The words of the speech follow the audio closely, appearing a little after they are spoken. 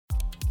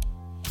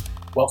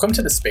Welcome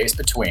to The Space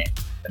Between,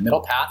 the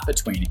middle path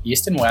between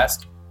East and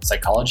West,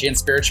 psychology and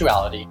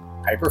spirituality,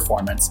 high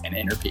performance, and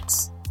inner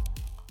peace.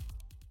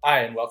 Hi,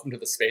 and welcome to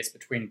The Space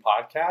Between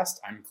podcast.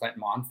 I'm Clint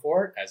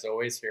Monfort, as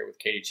always, here with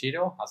Katie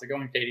Cheadle. How's it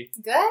going, Katie?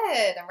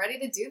 Good. I'm ready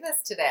to do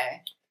this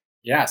today.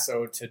 Yeah,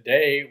 so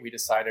today we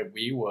decided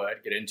we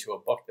would get into a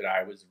book that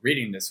I was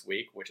reading this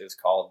week, which is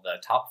called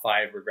The Top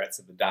 5 Regrets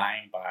of the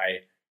Dying by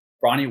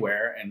Bronnie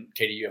Ware. And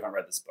Katie, you haven't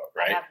read this book,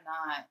 right? I have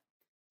not.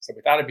 So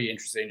we thought it'd be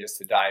interesting just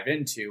to dive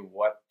into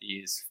what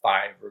these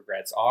 5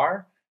 regrets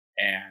are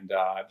and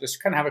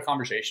just kind of have a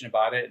conversation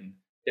about it and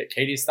get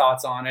Katie's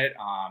thoughts on it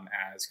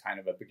as kind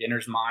of a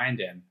beginner's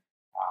mind and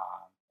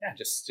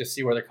just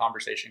see where the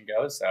conversation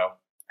goes. So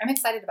I'm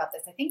excited about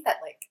this. I think that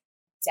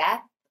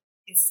death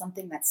is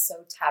something that's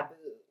so taboo.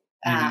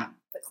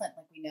 But Clint,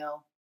 we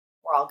know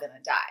we're all going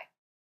to die.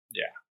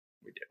 Yeah,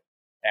 we do.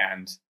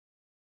 And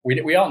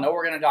we all know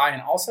we're going to die.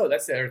 And also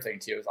that's the other thing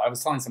too, is I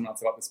was telling someone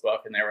else about this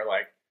book and they were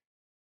like,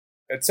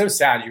 it's so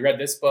sad. You read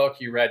this book,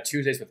 you read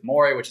Tuesdays with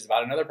Morrie, which is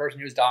about another person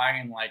who's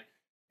dying.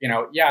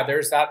 And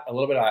there's that a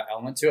little bit of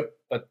element to it,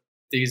 but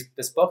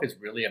this book is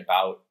really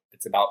about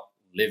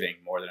living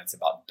more than it's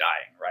about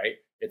dying, right?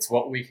 It's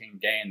what we can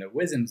gain, the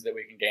wisdoms that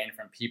we can gain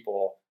from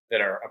people that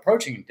are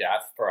approaching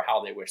death for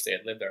how they wish they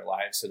had lived their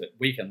lives so that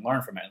we can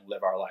learn from it and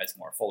live our lives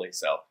more fully.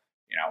 So,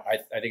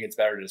 I think it's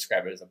better to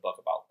describe it as a book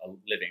about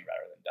living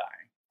rather than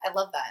dying. I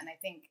love that. And I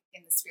think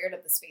in the spirit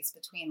of The Space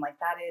Between,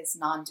 that is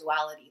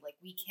non-duality.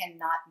 We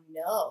cannot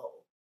know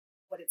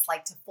what it's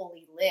like to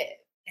fully live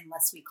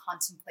unless we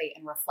contemplate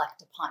and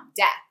reflect upon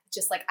death.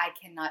 Just like I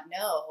cannot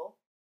know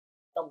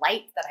the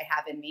light that I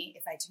have in me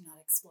if I do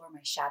not explore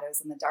my shadows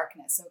in the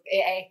darkness. So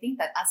I think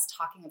that us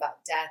talking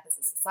about death as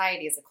a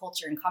society, as a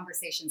culture, and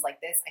conversations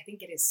like this, I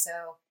think it is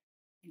so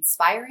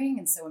inspiring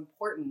and so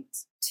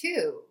important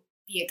to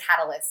be a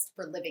catalyst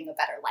for living a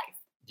better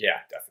life.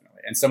 Yeah,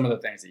 definitely. And some of the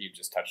things that you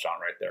just touched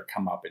on right there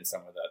come up in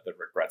some of the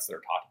regrets that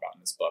are talked about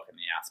in this book and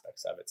the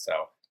aspects of it. So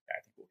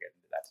I think we'll get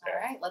into that today. All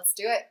right, let's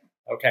do it.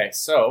 Okay,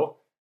 so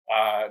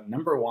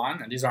number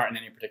one, and these aren't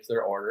in any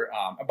particular order.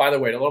 By the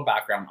way, a little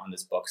background on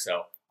this book.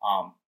 So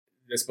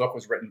this book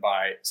was written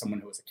by someone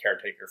who was a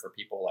caretaker for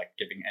people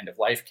giving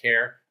end-of-life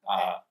care.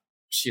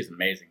 She is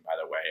amazing, by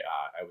the way.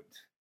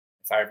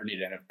 If I ever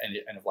needed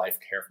end-of-life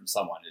care from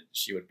someone,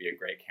 she would be a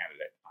great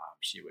candidate.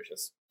 She was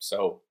just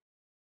so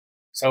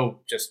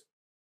just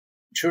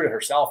true to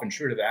herself and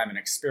true to them and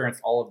experienced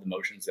all of the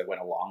emotions that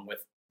went along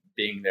with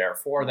being there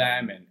for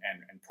them and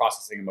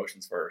processing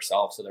emotions for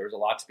herself. So there was a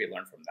lot to be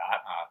learned from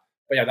that.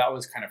 But yeah, that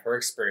was kind of her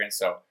experience.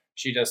 So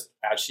she just,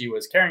 as she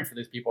was caring for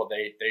these people,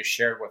 they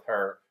shared with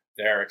her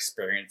their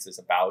experiences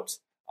about,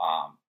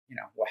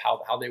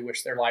 how they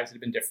wish their lives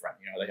had been different.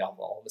 They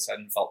all of a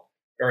sudden felt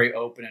very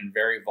open and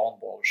very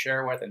vulnerable to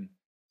share with. And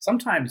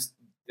sometimes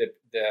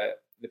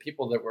the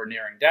people that were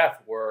nearing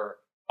death were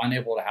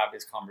unable to have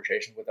these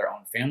conversations with their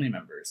own family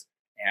members.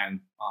 And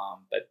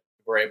but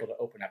were able to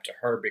open up to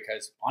her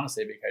because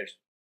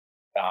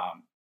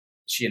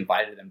she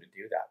invited them to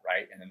do that.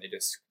 Right. And then they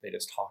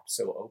just talked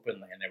so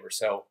openly and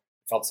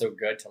felt so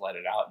good to let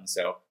it out. And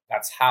so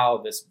that's how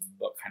this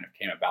book kind of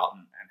came about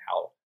and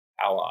how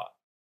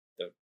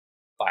the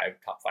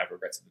top 5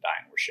 regrets of the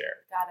dying were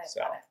shared. Got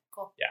it.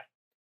 Cool. Yeah.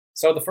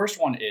 So the first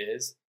one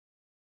is,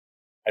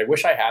 I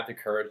wish I had the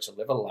courage to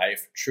live a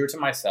life true to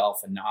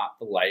myself and not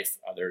the life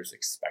others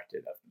expected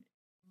of me.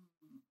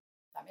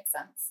 That makes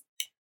sense.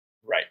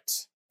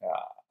 Right.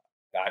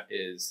 That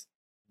is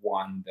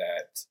one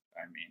that,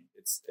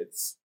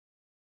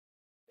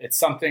 it's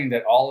something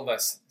that all of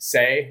us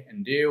say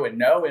and do and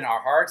know in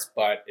our hearts,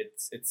 but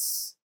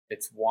it's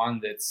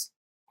one that's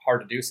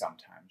hard to do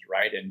sometimes,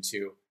 right?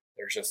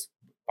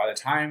 By the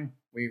time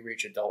we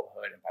reach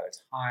adulthood and by the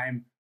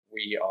time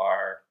we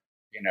are,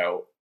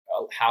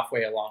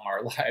 halfway along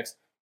our lives,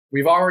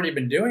 we've already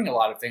been doing a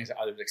lot of things that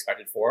others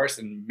expected for us.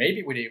 And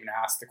maybe we'd even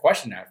ask the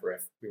question ever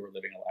if we were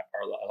living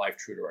a life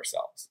true to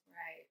ourselves.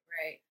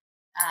 Right.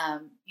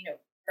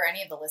 For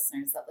any of the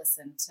listeners that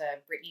listened to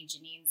Brittany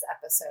Janine's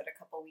episode a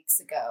couple weeks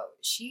ago,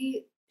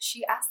 she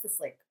asked this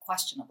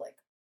question of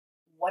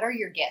what are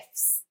your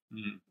gifts?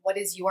 What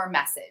is your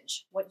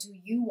message? What do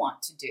you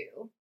want to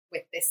do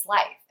with this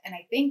life? And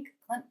I think,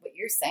 Clint, what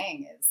you're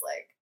saying is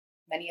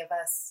many of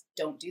us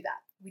don't do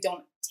that. We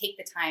don't take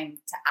the time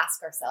to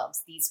ask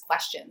ourselves these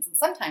questions. And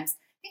sometimes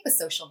I think with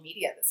social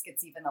media, this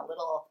gets even a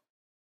little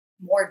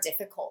more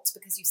difficult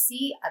because you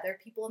see other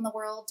people in the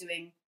world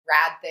doing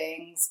rad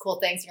things, cool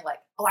things. And you're like,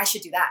 oh, I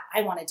should do that.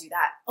 I want to do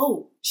that.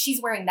 Oh,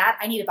 she's wearing that.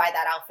 I need to buy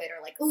that outfit.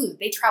 Or ooh,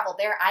 they traveled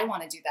there. I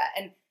want to do that.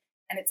 And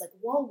it's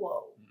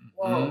whoa,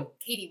 Mm-hmm.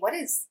 Katie,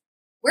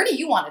 where do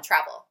you want to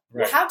travel?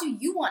 Right. How do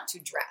you want to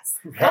dress?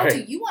 Right. How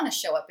do you want to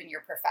show up in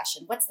your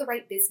profession? What's the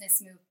right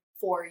business move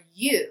for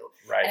you?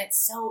 Right. And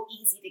it's so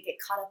easy to get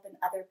caught up in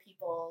other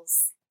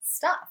people's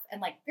stuff.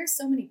 And there's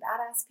so many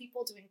badass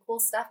people doing cool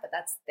stuff, but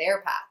that's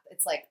their path.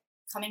 It's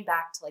coming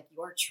back to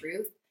your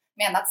truth.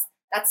 Man,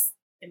 that's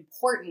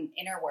important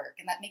inner work.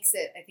 And that makes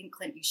it, I think,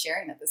 Clint, you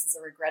sharing that this is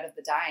a regret of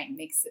the dying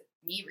makes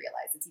me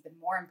realize it's even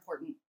more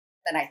important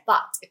than I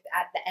thought. If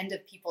at the end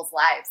of people's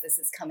lives, this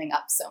is coming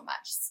up so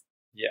much.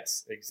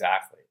 Yes,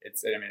 exactly.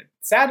 It's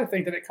sad to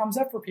think that it comes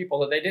up for people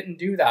that they didn't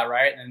do that,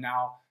 right? And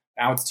now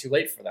it's too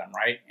late for them,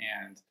 right?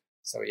 And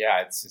so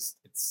yeah, it's just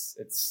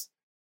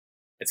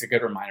it's a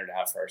good reminder to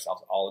have for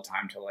ourselves all the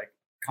time to like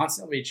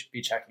constantly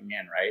be checking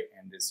in, right?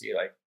 And to see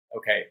like,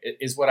 okay,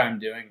 is what I'm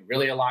doing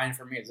really aligned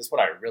for me? Is this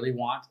what I really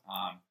want?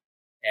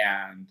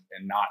 And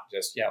not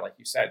just, yeah, like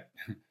you said,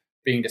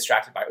 being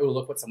distracted by, oh,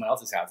 look what someone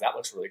else's has. That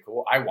looks really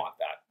cool. I want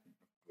that. Do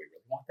we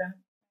really want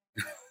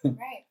that?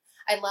 Right.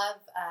 I love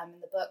in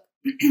the book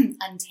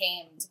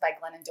Untamed by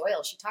Glennon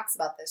Doyle, she talks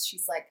about this.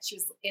 She's like, she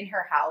was in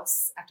her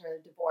house after a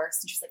divorce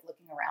and she's like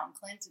looking around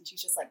Clint and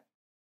she's just like,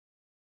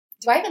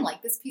 do I even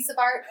like this piece of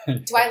art?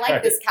 Do I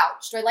like this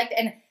couch? Do I like,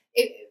 and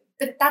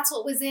but that's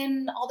what was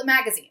in all the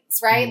magazines,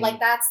 right? Mm-hmm. Like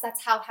that's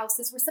how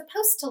houses were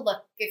supposed to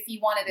look if you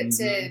wanted it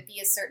to be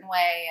a certain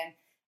way.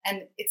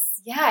 And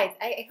it's, yeah,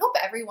 I hope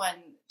everyone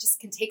just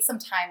can take some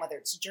time, whether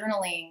it's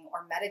journaling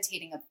or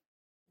meditating, of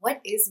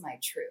what is my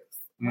truth?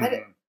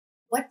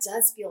 What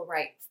does feel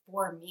right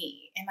for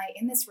me? Am I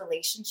in this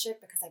relationship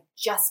because I've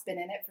just been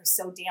in it for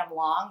so damn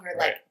long? Or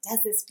like,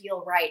 does this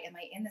feel right? Am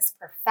I in this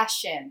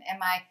profession?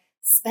 Am I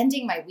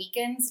spending my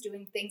weekends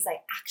doing things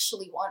I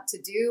actually want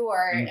to do?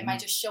 Or am I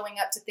just showing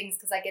up to things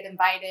because I get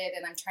invited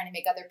and I'm trying to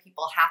make other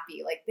people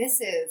happy? Like I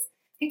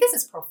think this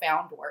is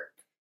profound work.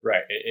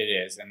 Right. It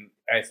is. And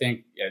I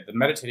think the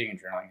meditating and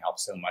journaling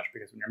helps so much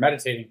because when you're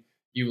meditating,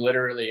 you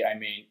literally,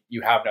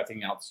 you have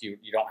nothing else. You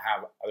don't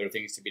have other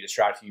things to be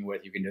distracting you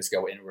with. You can just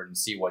go inward and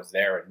see what's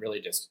there and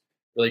really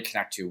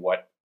connect to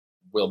what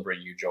will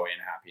bring you joy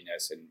and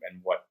happiness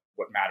and what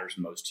matters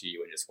most to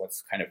you and just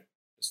what's kind of,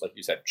 just like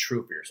you said,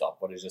 true for yourself,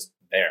 what is just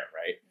there,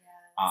 right?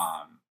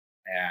 Yes.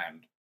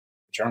 And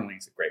journaling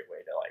is a great way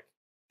to like,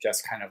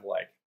 just kind of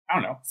like, I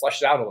don't know,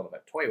 flesh it out a little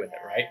bit, toy with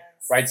it, right?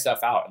 Write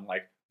stuff out. And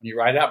like, when you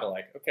write it out, but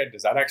like, okay,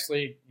 does that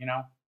actually,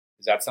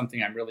 is that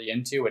something I'm really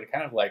into? And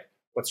kind of like,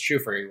 what's true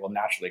for you will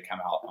naturally come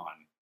out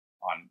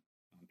on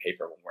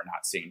paper when we're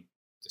not seeing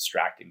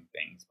distracting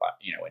things, but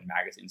in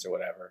magazines or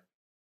whatever.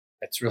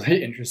 It's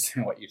really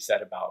interesting what you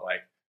said about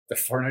like the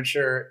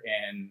furniture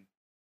in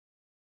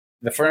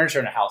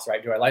a house,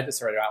 right? Do I like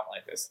this or do I don't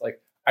like this? Like,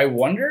 I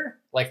wonder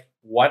like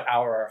what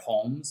our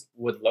homes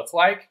would look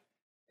like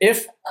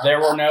if there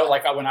were no,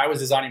 like when I was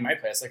designing my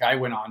place, like I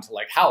went on to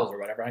like Houzz or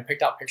whatever, and I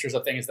picked out pictures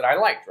of things that I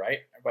liked,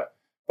 right?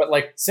 But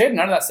like, say if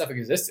none of that stuff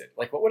existed,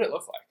 like what would it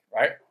look like,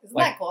 right? Isn't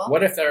like, that cool?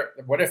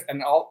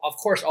 And of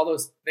course, all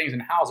those things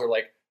in Houzz are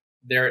like,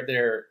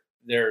 they're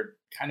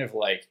kind of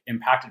like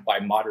impacted by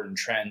modern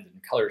trends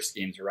and color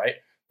schemes, right?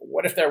 But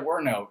what if there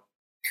were no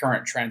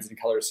current trends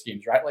and color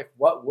schemes, right? Like,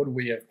 what would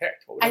we have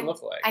picked? What would it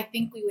look like? I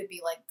think we would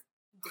be like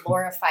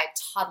glorified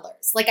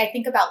toddlers. Like I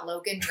think about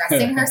Logan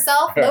dressing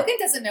herself. Logan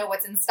doesn't know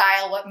what's in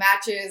style, what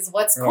matches,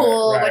 what's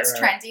cool, what's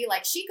trendy.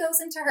 Like she goes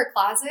into her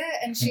closet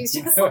and she's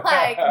just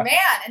like,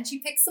 man, and she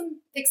picks some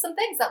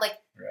things that like,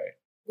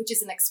 which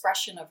is an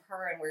expression of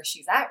her and where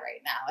she's at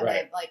right now. And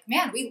I'm like,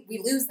 man,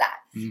 we lose that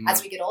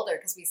as we get older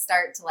because we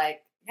start to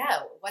like,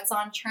 what's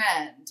on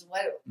trend?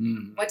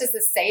 What does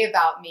this say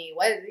about me?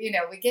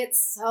 We get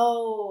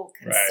so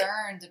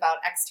concerned about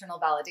external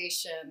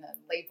validation and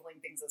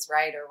labeling things as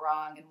right or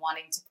wrong and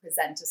wanting to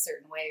present a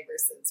certain way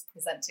versus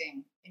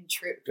presenting in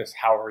truth. Just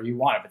however you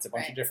want. If it's a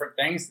bunch of different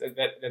things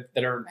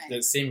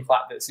that seem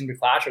to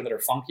clash or that are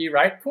funky,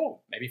 right?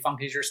 Cool. Maybe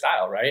funky is your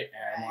style, right?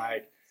 And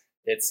like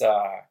it's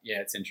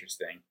it's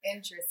interesting.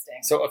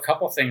 Interesting. So a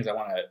couple things I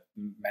want to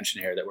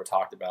mention here that were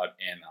talked about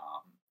in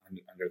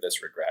under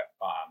this regret.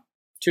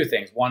 Two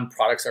things. One,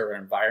 products of our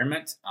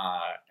environment,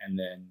 and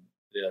then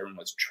the other one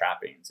was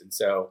trappings. And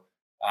so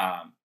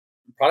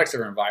products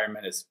of our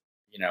environment is,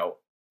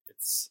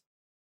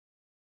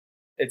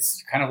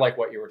 it's kind of like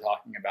what you were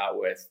talking about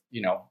with,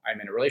 I'm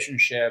in a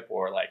relationship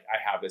or like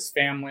I have this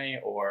family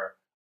or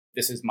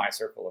this is my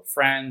circle of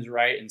friends,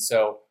 right? And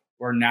so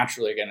we're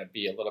naturally going to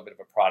be a little bit of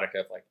a product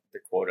of like the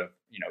quote of,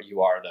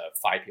 you are the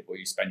 5 people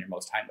you spend your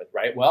most time with,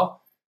 right?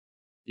 Well,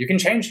 you can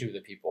change who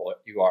the people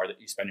you are that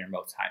you spend your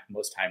most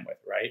time with,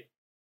 right?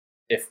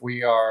 If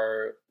we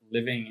are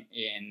living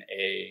in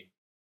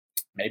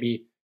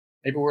maybe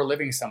we're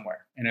living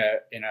somewhere in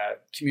a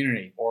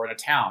community or in a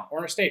town or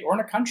in a state or in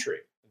a country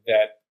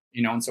that,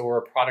 and so we're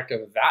a product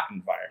of that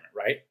environment,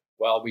 right?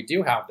 Well, we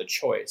do have the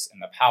choice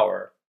and the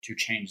power to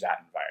change that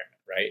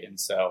environment, right? And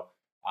so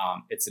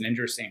it's an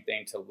interesting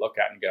thing to look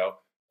at and go,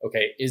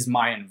 okay, is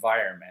my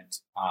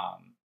environment,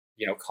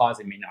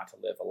 causing me not to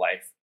live a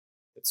life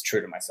that's true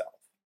to myself?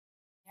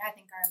 Yeah, I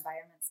think our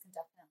environments can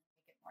definitely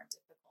make it more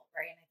difficult,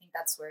 right? And I think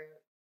that's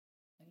where,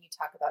 when you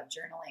talk about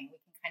journaling, we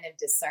can kind of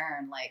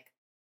discern, like,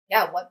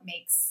 what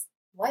makes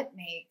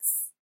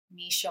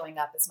me showing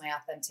up as my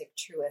authentic,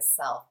 truest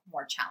self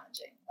more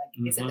challenging? Like,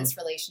 is it this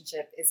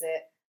relationship? Is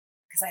it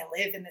because I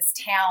live in this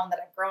town that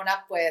I've grown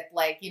up with,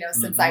 like,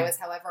 since I was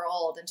however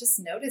old? And just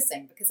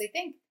noticing, because I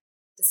think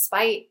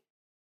despite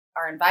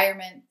our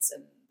environment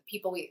and the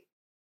people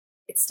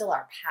it's still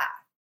our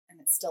path. and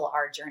it's still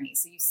our journey.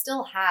 So you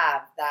still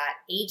have that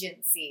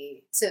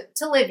agency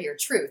to live your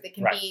truth. It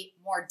can be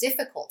more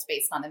difficult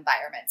based on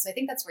environment. So I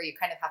think that's where you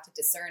kind of have to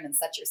discern and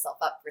set yourself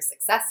up for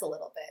success a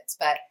little bit.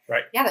 But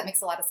yeah, that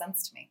makes a lot of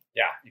sense to me.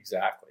 Yeah,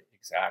 exactly.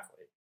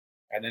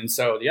 And then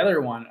so the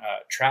other one,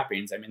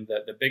 trappings. I mean,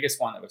 the biggest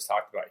one that was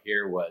talked about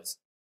here was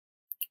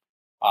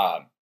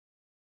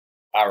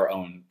our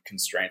own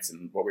constraints,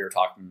 and what we were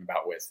talking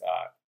about with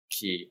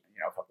Key,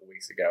 a couple of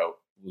weeks ago,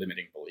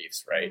 limiting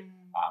beliefs, right?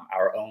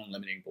 Our own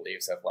limiting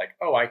beliefs of like,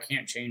 oh, I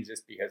can't change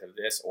this because of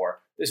this, or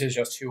this is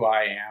just who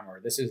I am,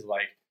 or this is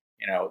like,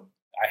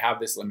 I have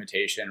this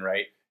limitation,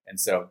 right? And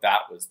so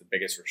that was the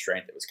biggest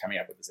restraint that was coming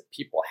up with, is that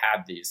people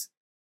had these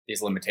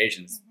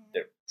limitations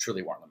that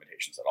truly weren't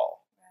limitations at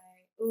all.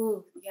 Right.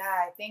 Ooh,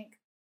 yeah. I think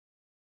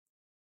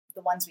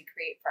the ones we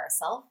create for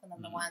ourselves, and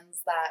then the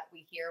ones that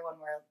we hear when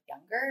we're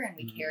younger and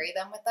we carry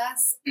them with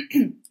us.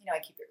 I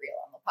keep it real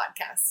on the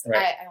podcast.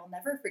 Right. I will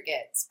never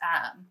forget.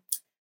 I'll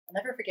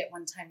never forget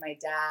one time my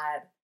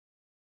dad,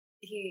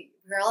 we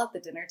were all at the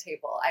dinner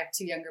table. I have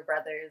two younger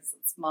brothers.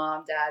 It's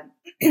mom, dad,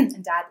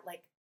 and dad,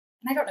 like,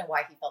 and I don't know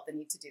why he felt the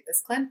need to do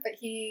this, Clint, but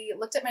he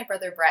looked at my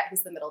brother, Brett,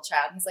 who's the middle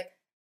child, and he's like,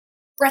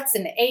 Brett's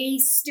an A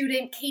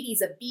student,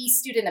 Katie's a B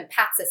student, and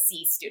Pat's a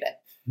C student.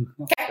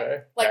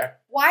 Okay.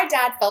 Why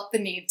dad felt the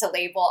need to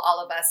label all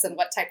of us and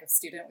what type of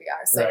student we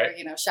are. So,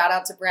 shout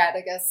out to Brett.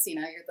 I guess,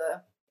 you're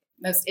the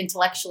most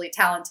intellectually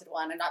talented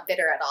one and not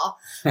bitter at all.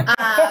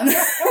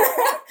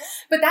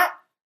 But that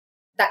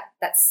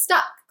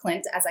stuck,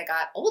 Clint, as I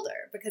got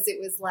older, because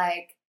it was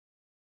like,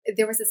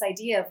 there was this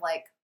idea of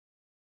like,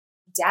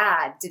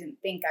 dad didn't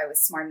think I was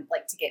smart,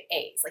 like to get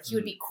A's. Like he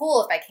would be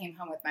cool if I came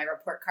home with my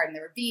report card and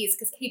there were B's,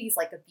 because Katie's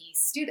like a B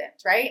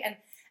student. Right. And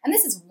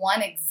this is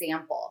one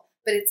example,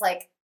 but it's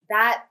like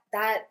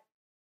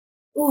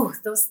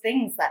those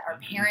things that our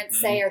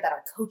parents say, or that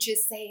our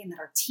coaches say, and that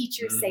our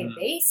teachers say,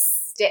 they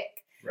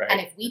stick. Right.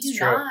 And if we do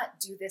not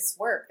do this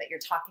work that you're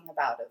talking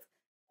about of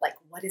like,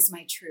 what is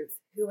my truth?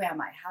 Who am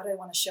I? How do I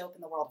want to show up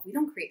in the world? If we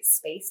don't create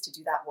space to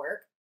do that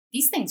work,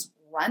 these things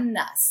run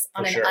us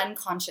on an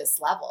unconscious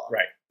level.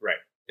 Right.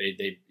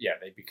 It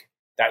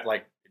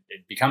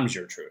becomes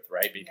your truth,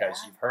 right?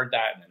 Because you've heard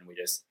that, and then we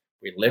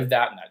live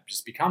that, and that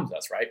just becomes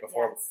us, right?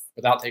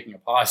 Without taking a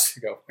pause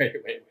to go, wait.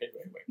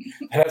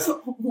 That has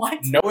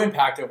no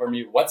impact over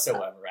me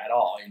whatsoever at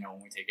all.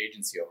 When we take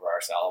agency over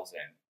ourselves,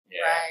 and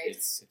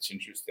it's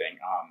interesting.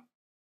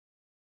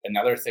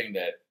 Another thing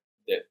that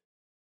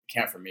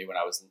came up for me when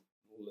I was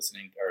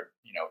listening or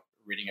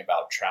reading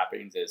about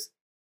trappings is,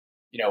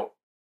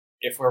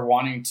 if we're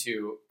wanting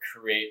to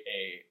create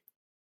a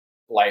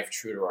life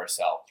true to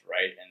ourselves,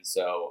 right? And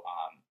so,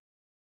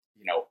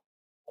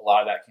 a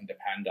lot of that can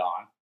depend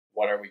on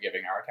what are we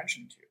giving our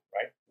attention to,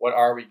 right? What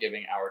are we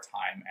giving our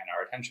time and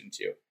our attention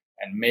to?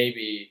 And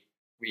maybe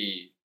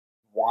we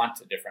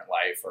want a different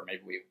life, or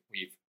maybe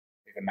we've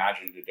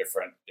imagined a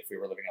different, if we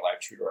were living a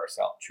life true to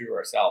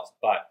ourselves,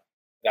 but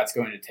that's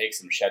going to take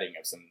some shedding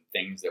of some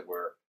things that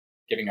we're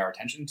giving our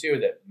attention to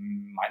that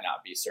might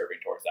not be serving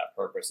towards that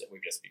purpose that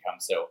we've just become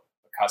so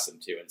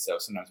accustomed to. And so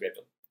sometimes we have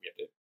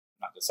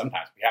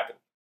to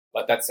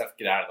let that stuff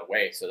get out of the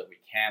way so that we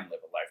can live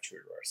a life true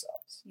to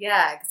ourselves.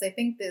 Yeah, because I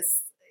think it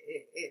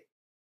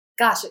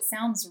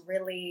sounds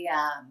really,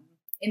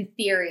 in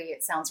theory,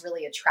 it sounds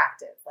really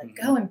attractive. Like,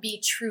 go and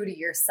be true to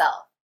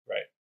yourself.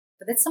 Right.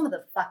 But that's some of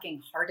the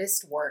fucking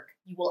hardest work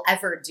you will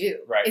ever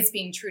do, is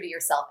being true to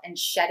yourself and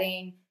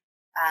shedding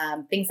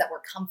things that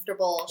were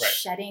comfortable,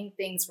 shedding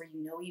things where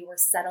you were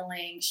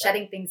settling,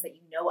 shedding things that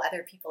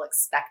other people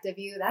expect of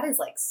you. That is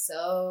like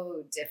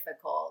so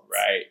difficult.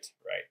 Right.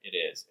 It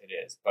is.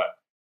 But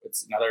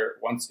it's another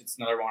one of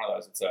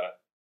those. It's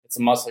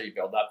a muscle you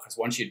build up, because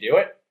once you do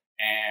it,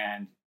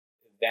 and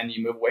then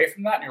you move away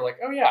from that, and you're like,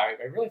 oh yeah, I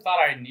really thought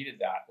I needed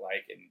that.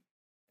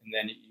 And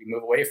then you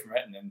move away from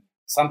it, and then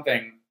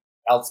something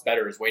else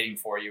better is waiting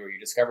for you, or you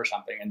discover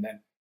something, and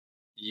then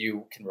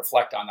you can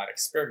reflect on that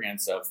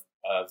experience of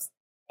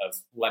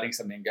letting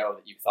something go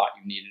that you thought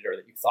you needed, or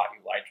that you thought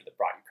you liked, or that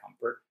brought you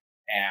comfort.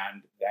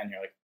 And then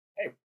you're like,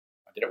 hey,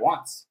 I did it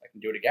once, I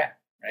can do it again.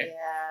 Right.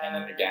 Yeah. And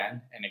then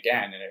again and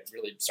again. And it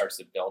really starts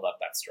to build up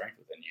that strength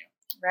within you.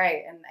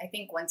 Right. And I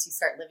think once you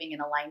start living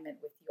in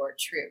alignment with your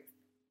truth,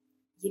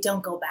 you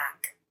don't go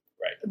back.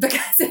 Right.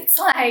 Because it's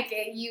like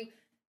you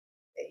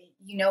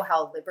know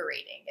how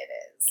liberating it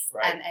is.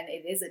 Right. And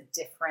it is a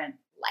different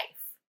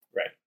life.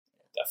 Right.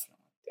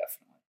 Definitely.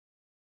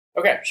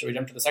 Okay. Should we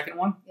jump to the second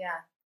one?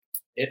 Yeah.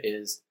 It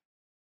is.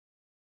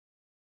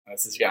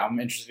 I'm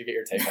interested to get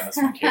your take on this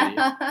one, Katie.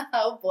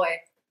 Oh boy.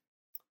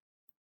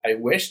 I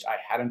wished I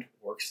hadn't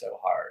worked so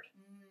hard.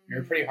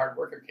 You're a pretty hard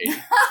worker,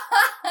 Katie.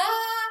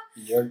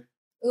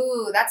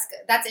 Ooh, that's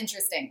good. That's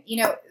interesting.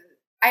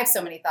 I have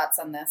so many thoughts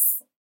on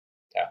this.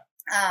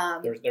 Yeah.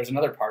 There's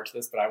another part to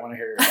this, but I want to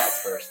hear your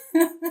thoughts first.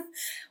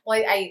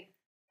 Well, I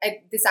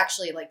this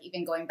actually, like,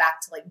 even going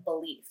back to like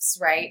beliefs,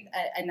 right?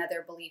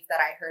 Another belief that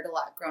I heard a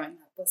lot growing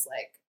up was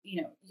like,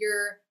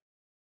 you're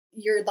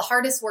the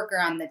hardest worker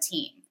on the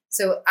team.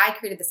 So I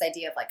created this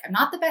idea of like, I'm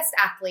not the best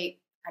athlete.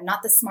 I'm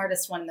not the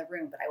smartest one in the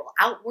room, but I will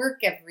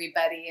outwork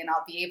everybody and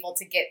I'll be able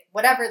to get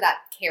whatever that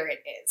carrot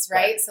is,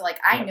 right? So like,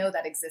 I know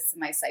that exists in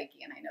my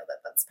psyche, and I know that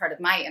that's part of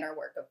my inner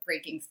work of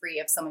breaking free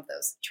of some of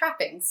those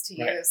trappings, to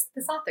use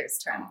this author's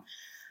term.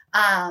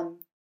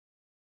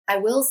 I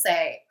will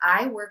say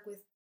I work with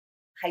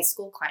high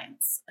school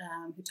clients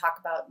who talk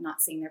about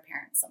not seeing their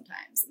parents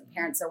sometimes, and the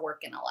parents are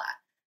working a lot.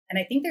 And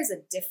I think there's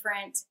a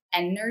different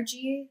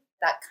energy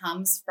that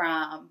comes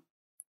from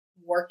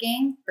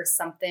working for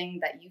something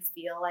that you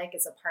feel like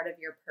is a part of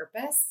your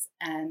purpose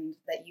and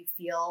that you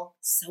feel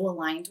so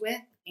aligned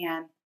with,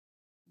 and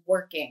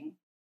working,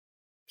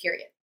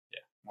 period.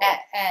 Yeah.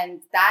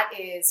 And that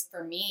is,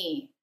 for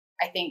me,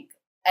 I think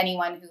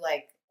anyone who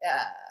like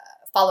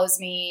follows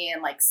me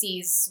and like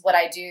sees what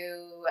I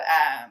do,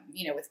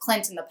 with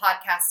Clint and the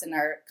podcast and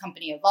our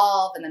company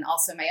Evolve, and then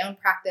also my own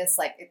practice,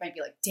 like it might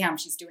be like, damn,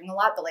 she's doing a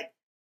lot, but like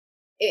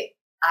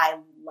I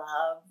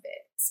love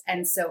it.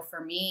 And so for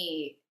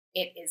me,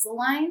 it is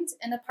aligned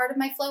and a part of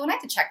my flow. And I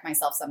have to check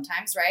myself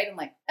sometimes, right? I'm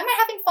like, am I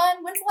having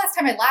fun? When's the last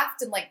time I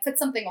laughed and like put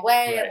something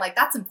away? And like,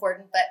 that's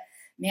important. But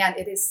man,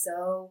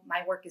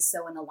 my work is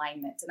so in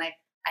alignment. And I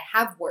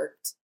have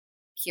worked,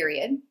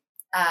 period,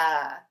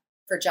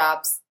 for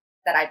jobs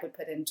that I would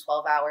put in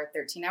 12-hour,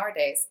 13-hour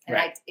days. And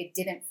it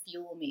didn't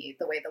fuel me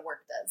the way the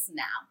work does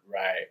now.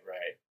 Right.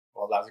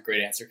 Well, that was a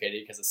great answer,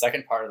 Katie, because the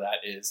second part of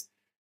that is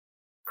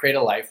create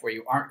a life where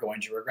you aren't going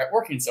to regret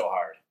working so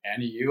hard.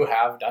 And you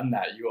have done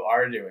that. You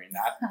are doing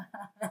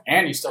that.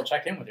 And you still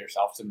check in with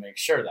yourself to make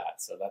sure that.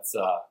 So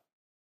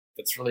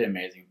that's really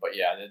amazing. But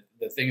yeah,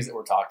 the things that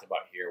were talked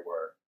about here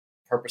were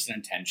purpose and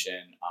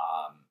intention.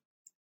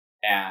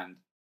 And,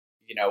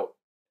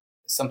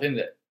 something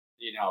that,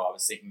 I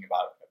was thinking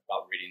about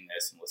reading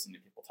this and listening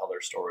to people tell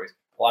their stories.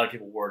 A lot of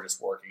people were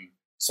just working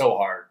so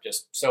hard,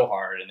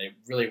 and they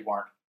really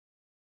weren't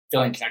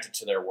feeling connected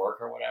to their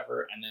work or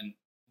whatever. And then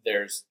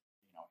there's,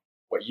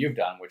 what you've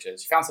done, which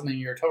is you found something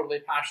you're totally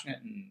passionate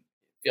and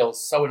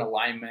feels so in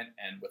alignment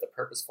and with a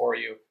purpose for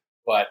you.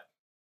 But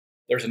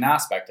there's an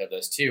aspect of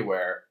this too,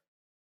 where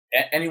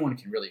anyone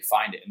can really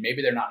find it. And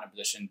maybe they're not in a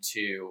position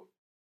to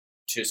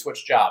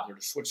switch jobs or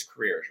to switch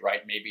careers, right?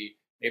 Maybe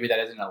that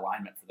isn't an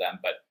alignment for them,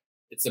 but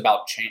it's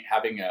about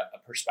having a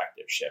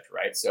perspective shift,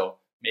 right? So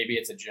maybe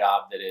it's a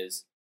job that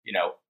is,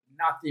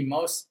 not the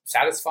most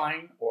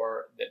satisfying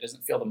or that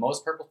doesn't feel the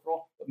most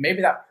purposeful, but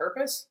maybe that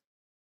purpose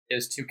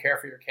is to care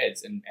for your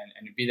kids and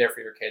be there for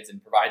your kids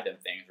and provide them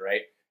things,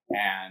 right?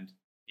 And,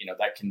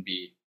 that can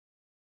be,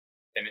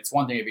 and it's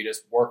one thing if you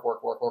just work,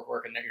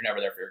 and then you're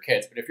never there for your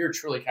kids. But if you're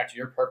truly connected,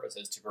 your purpose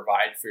is to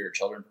provide for your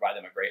children, provide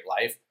them a great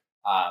life.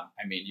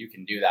 You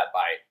can do that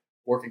by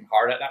working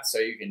hard at that so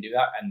you can do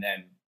that. And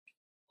then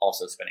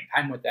also spending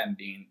time with them,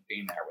 being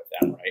there with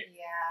them, right?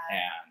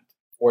 Yeah.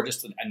 Or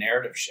just a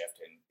narrative shift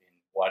in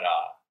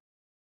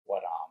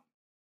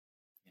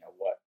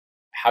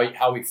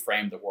how we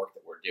frame the work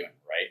that we're doing,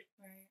 right?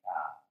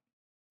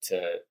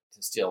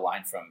 To steal a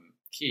line from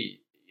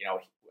Key,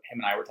 him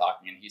and I were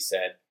talking, and he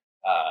said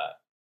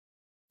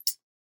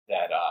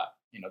that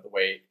the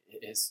way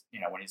his,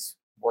 when he's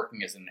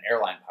working as an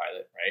airline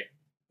pilot, right?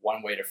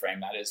 One way to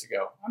frame that is to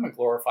go, I'm a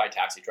glorified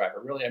taxi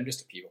driver. Really, I'm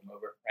just a people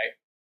mover, right?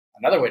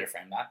 Another way to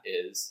frame that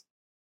is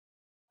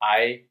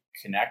I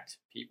connect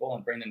people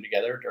and bring them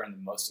together during the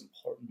most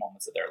important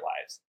moments of their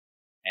lives.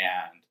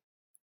 And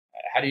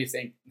how do you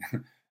think,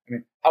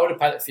 how would a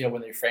pilot feel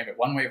when they frame it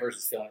one way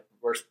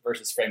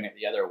versus framing it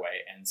the other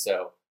way? And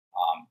so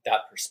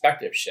that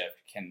perspective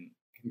shift can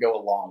go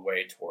a long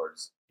way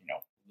towards,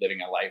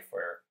 living a life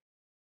where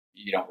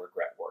you don't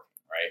regret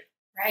working, right?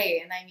 Right.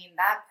 And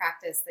that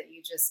practice that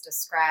you just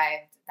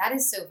described, that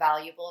is so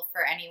valuable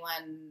for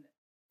anyone,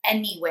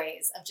 any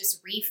ways of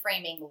just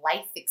reframing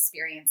life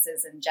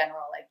experiences in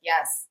general. Like,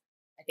 yes,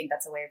 I think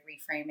that's a way of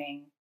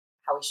reframing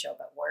how we show up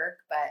at work,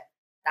 but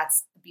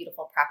that's a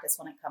beautiful practice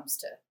when it comes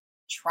to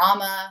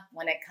trauma,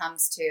 when it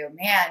comes to,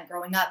 man,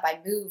 growing up, I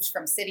moved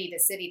from city to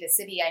city to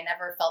city. I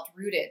never felt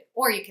rooted.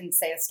 Or you can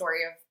say a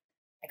story of,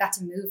 I got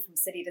to move from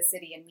city to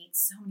city and meet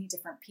so many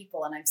different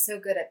people. And I'm so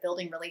good at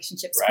building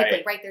relationships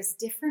quickly, right? There's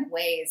different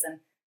ways.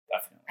 And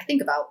definitely, I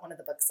think about one of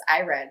the books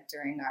I read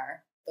during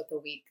our book a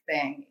week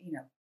thing,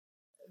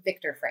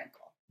 Viktor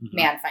Frankl,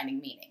 Man Finding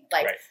Meaning.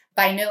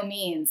 By no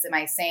means am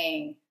I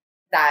saying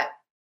that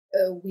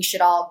we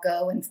should all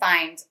go and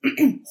find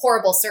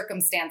horrible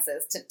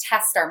circumstances to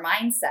test our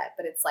mindset.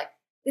 But it's like,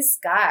 this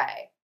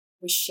guy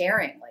was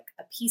sharing like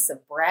a piece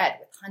of bread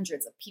with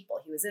hundreds of people.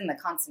 He was in the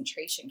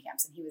concentration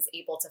camps and he was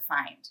able to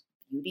find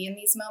beauty in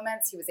these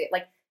moments. He was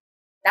like,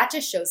 that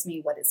just shows me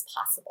what is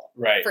possible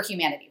for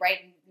humanity,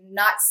 right?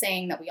 Not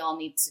saying that we all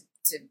need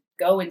to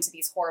go into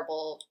these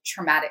horrible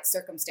traumatic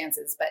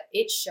circumstances, but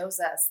it shows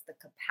us the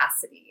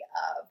capacity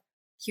of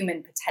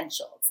human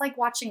potential. It's like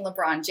watching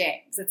LeBron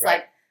James. It's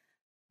like,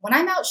 when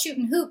I'm out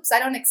shooting hoops, I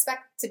don't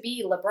expect to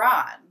be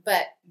LeBron,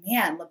 but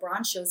man,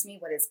 LeBron shows me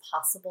what is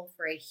possible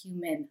for a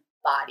human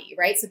body,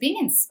 right? So being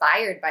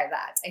inspired by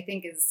that, I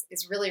think is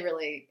really,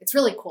 really, it's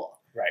really cool.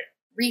 Right.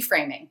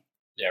 Reframing.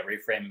 Yeah,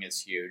 reframing is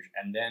huge.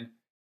 And then,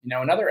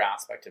 another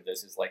aspect of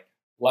this is like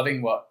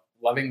loving what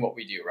loving what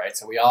we do, right?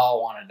 So we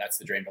all wanted, that's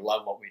the dream, to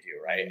love what we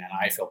do, right? And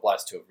I feel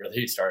blessed to have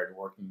really started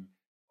working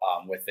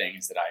with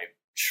things that I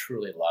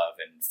truly love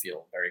and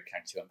feel very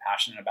connected to and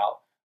passionate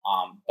about.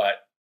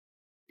 But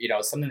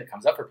something that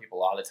comes up for people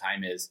a lot of the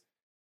time is,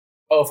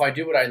 oh, if I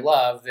do what I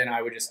love, then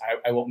I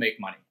won't make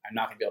money. I'm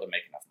not going to be able to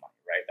make enough money,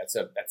 right?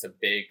 That's a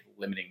big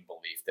limiting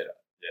belief that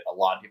a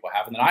lot of people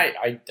have. And then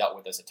I dealt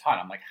with this a ton.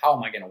 I'm like, how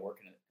am I going to move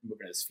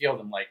into this field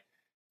and like,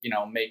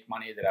 make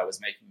money that I was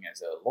making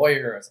as a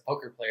lawyer, as a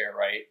poker player,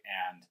 right?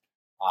 And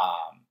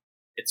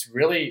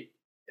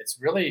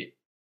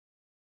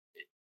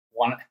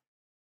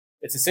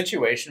it's a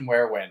situation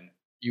where when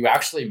you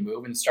actually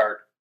move and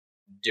start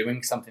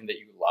doing something that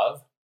you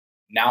love,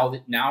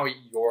 now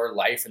your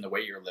life and the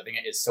way you're living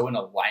it is so in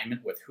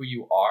alignment with who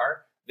you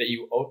are that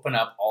you open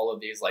up all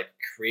of these like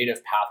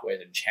creative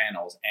pathways and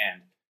channels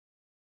and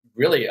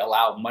really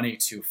allow money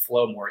to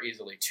flow more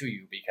easily to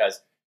you,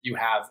 because you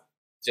have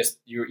just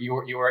you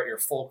are at your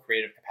full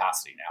creative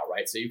capacity now,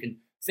 right? So you can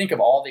think of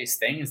all these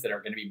things that are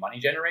going to be money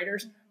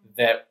generators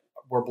that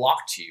were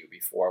blocked to you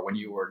before when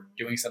you were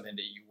doing something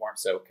that you weren't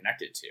so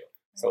connected to.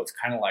 So it's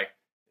kind of like,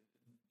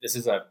 this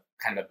is a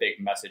kind of a big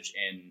message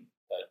in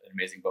an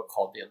amazing book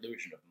called The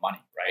Illusion of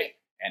Money, right?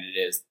 And it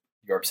is,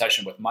 your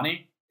obsession with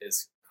money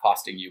is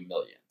costing you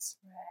millions,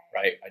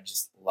 right? I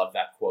just love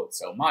that quote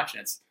so much.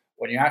 And it's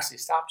when you actually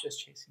stop just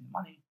chasing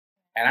money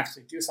and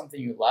actually do something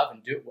you love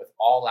and do it with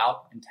all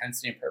out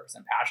intensity and purpose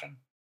and passion,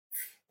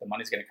 the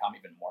money's going to come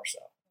even more so.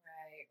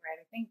 Right.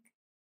 I think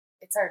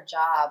it's our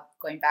job,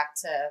 going back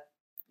to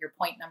your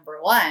point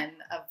number one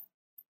of,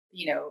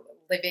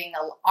 living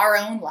our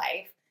own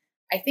life.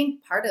 I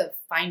think part of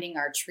finding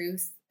our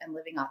truth and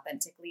living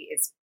authentically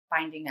is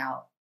finding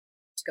out,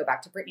 to go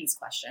back to Brittany's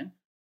question,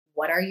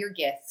 what are your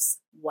gifts?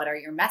 What are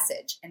your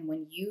message? And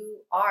when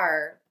you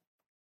are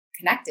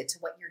connected to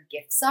what your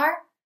gifts are,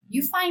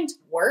 you find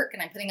work,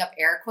 and I'm putting up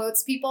air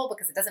quotes, people,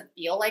 because it doesn't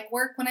feel like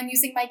work when I'm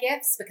using my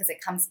gifts, because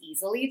it comes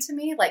easily to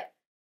me. Like,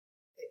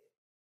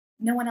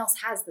 no one else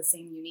has the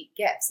same unique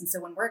gifts. And so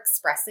when we're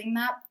expressing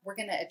that, we're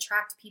going to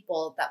attract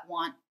people that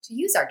want to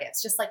use our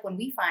gifts. Just like when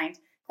we find,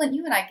 Clint,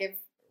 you and I give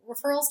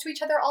referrals to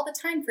each other all the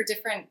time for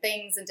different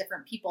things and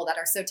different people that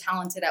are so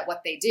talented at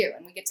what they do.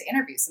 And we get to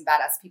interview some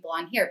badass people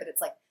on here. But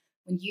it's like,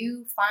 when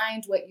you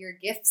find what your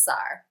gifts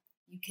are,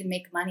 you can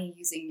make money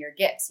using your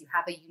gifts. You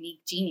have a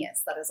unique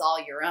genius that is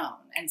all your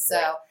own. And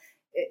so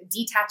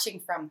detaching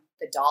from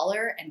the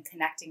dollar and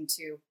connecting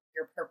to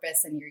your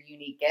purpose and your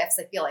unique gifts,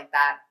 I feel like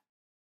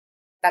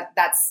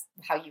that's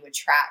how you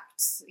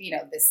attract,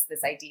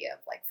 this idea of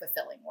like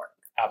fulfilling work.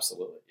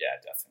 Absolutely. Yeah,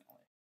 definitely.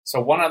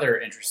 So one other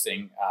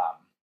interesting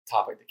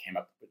topic that came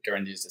up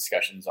during these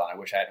discussions on I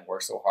wish I hadn't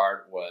worked so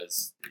hard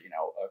was,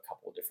 a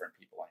couple of different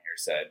people on here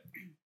said,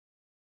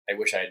 I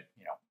wish I'd,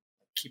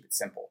 keep it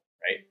simple,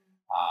 right?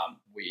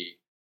 We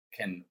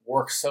can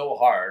work so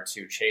hard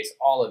to chase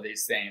all of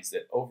these things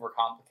that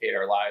overcomplicate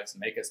our lives and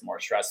make us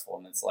more stressful.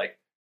 And it's like,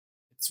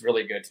 it's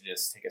really good to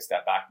just take a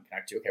step back and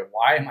connect to, okay,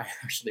 why am I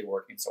actually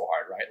working so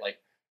hard, right? Like,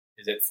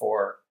 is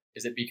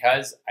it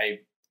because I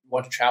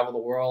want to travel the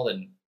world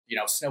and,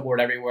 snowboard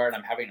everywhere and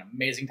I'm having an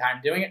amazing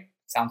time doing it?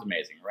 Sounds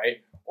amazing,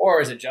 right?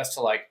 Or is it just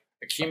to like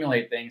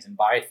accumulate things and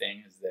buy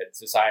things that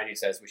society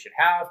says we should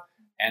have?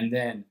 And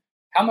then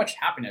how much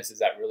happiness is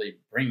that really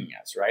bringing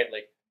us, right?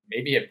 Like,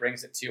 maybe it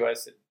brings it to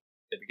us at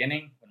the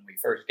beginning when we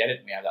first get it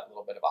and we have that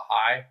little bit of a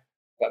high.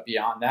 But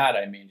beyond that,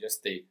 I mean,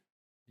 just the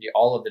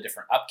all of the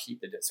different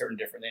upkeep that certain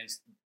different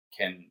things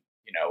can,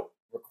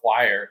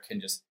 require can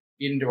just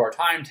eat into our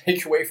time,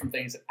 take away from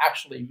things that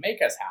actually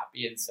make us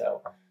happy. And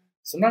so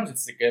sometimes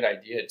it's a good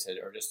idea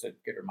or just a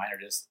good reminder,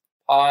 just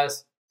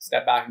pause,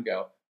 step back and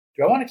go,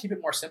 do I want to keep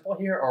it more simple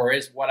here? Or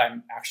is what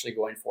I'm actually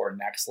going for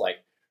next,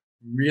 like,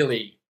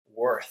 really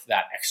worth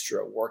that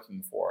extra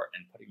working for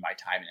and putting my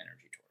time and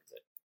energy towards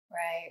it?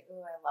 Right.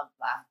 Ooh, I love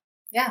that.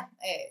 Yeah.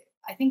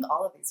 I think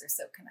all of these are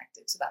so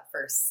connected to that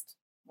first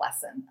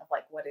lesson of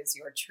like, what is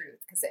your truth?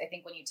 Because I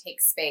think when you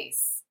take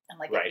space and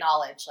like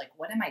acknowledge, like,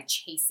 what am I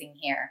chasing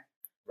here?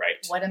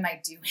 Right. What am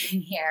I doing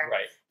here?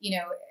 Right.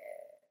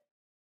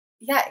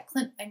 Yeah,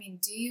 Clint, I mean,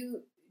 do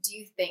you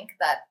think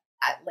that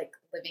like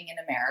living in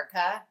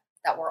America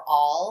that we're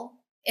all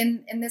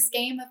in this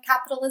game of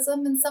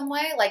capitalism in some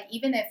way? Like,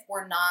 even if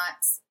we're not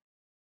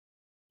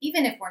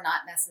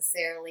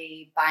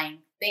necessarily buying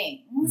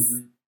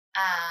things,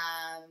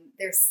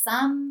 there's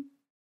some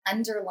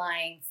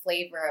underlying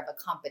flavor of a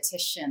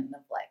competition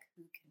of like,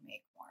 who can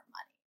make more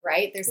money,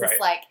 right? There's this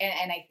like,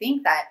 and I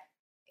think that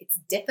it's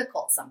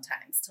difficult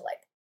sometimes to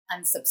like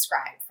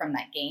unsubscribe from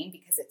that game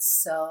because it's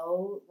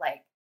so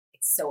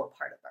a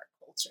part of our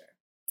culture.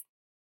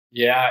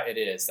 Yeah, it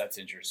is. That's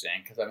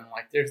interesting. Cause I mean,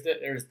 like, there's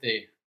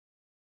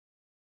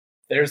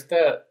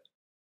the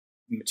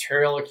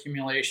material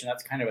accumulation.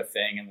 That's kind of a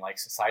thing, and like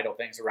societal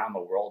things around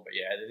the world. But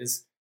yeah, it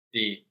is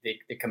the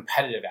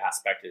competitive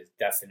aspect is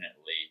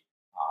definitely,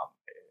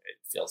 it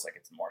feels like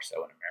it's more so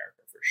in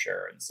America for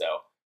sure. And so,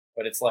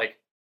 but it's like,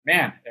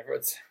 man,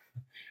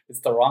 it's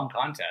the wrong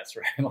contest,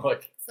 right?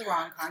 Like, it's the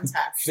wrong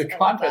contest. The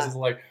contest is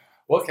like,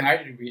 what can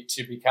I do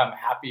to become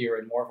happier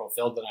and more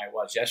fulfilled than I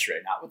was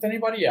yesterday? Not with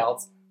anybody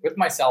else, with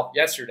myself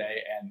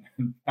yesterday,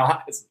 and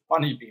not as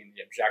money being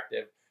the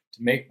objective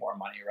to make more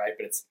money, right?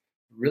 But it's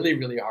really,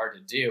 really hard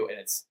to do, and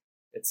it's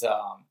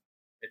a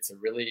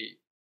really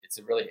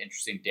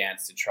interesting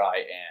dance to try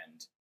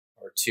and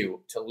or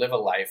to live a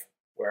life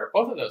where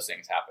both of those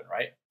things happen,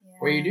 right? Yeah.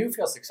 Where you do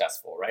feel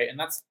successful, right? And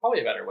that's probably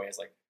a better way is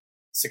like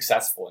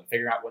successful and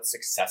figuring out what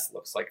success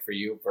looks like for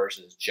you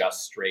versus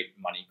just straight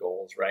money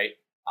goals, right?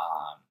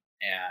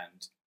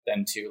 And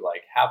then to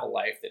like have a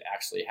life that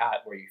actually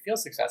had where you feel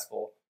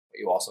successful, but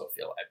you also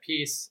feel at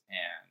peace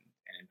and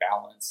in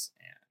balance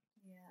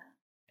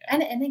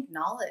and and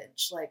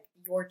acknowledge like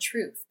your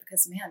truth,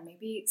 because man,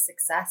 maybe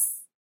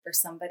success for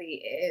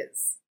somebody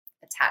is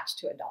attached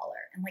to $1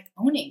 and like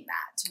owning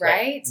that,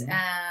 right?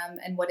 Mm-hmm.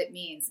 And what it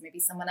means. Maybe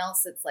someone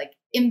else it's like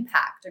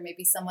impact, or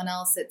maybe someone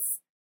else it's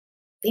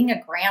being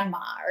a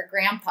grandma or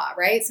grandpa,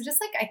 right? So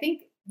just like I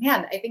think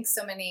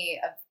so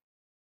many of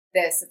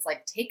this, it's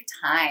like take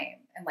time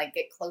and like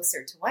get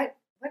closer to what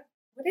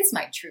is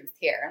my truth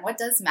here and what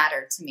does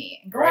matter to me,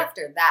 and go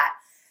after that.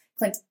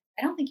 Clint,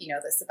 I don't think you know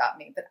this about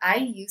me, but I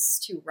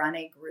used to run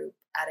a group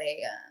at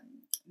a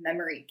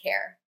memory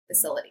care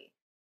facility.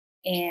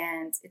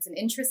 And it's an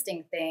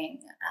interesting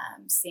thing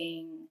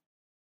seeing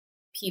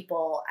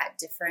people at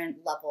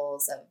different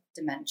levels of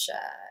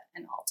dementia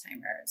and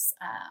Alzheimer's.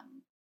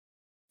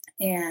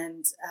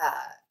 And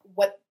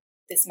what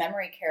this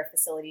memory care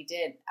facility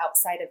did,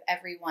 outside of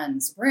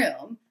everyone's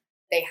room,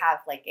 they have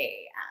like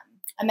a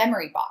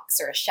memory box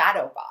or a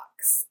shadow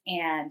box,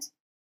 and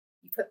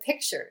you put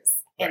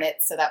pictures in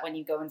it so that when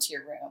you go into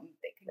your room,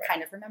 they can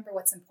kind of remember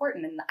what's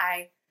important. And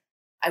I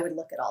would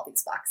look at all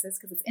these boxes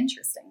because it's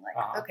interesting. Like,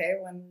 okay,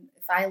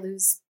 if I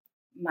lose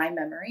my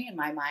memory and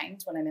my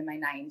mind when I'm in my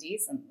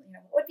 90s, and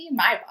what would be in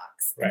my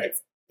box? Right. And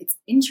it's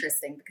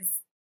interesting because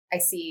I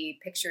see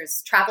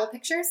pictures, travel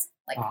pictures,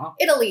 like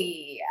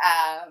Italy,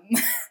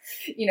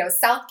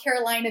 South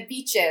Carolina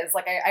beaches.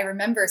 Like I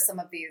remember some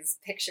of these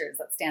pictures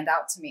that stand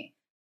out to me.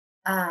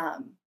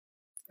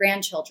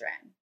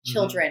 Grandchildren,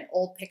 children,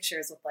 old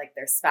pictures with like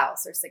their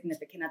spouse or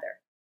significant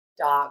other,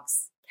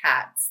 dogs,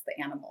 cats, the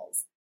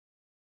animals,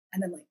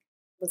 and then like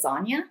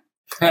lasagna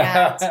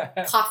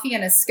and coffee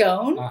and a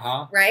scone,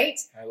 right?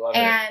 I love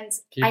and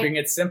it. Keeping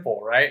it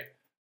simple, right?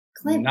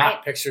 Clint,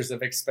 not pictures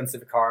of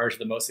expensive cars,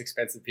 the most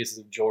expensive pieces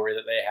of jewelry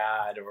that they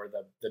had, or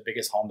the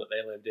biggest home that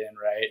they lived in,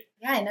 right?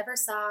 Yeah, I never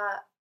saw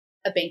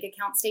a bank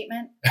account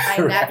statement. I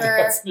right. never.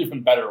 That's an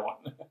even better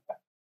one.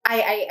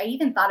 I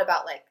even thought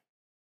about like,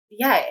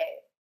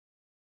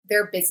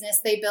 their business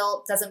they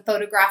built doesn't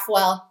photograph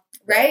well,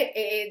 right?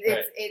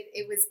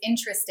 It was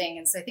interesting,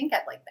 and so I think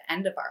at like the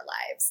end of our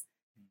lives,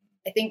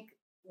 I think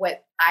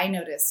what I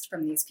noticed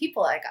from these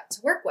people I got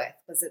to work with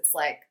was it's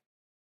like,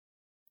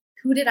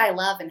 who did I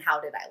love and how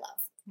did I love?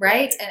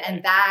 Right.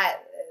 And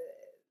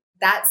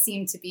that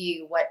seemed to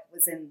be what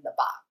was in the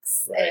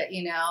box, right.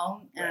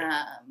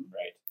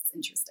 It's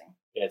interesting.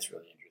 Yeah, it's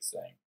really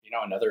interesting.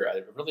 Another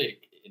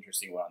really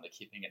interesting one on the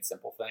keeping it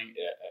simple thing.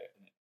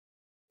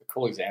 A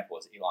cool example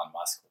is Elon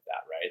Musk with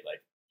that, right?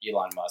 Like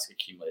Elon Musk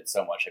accumulated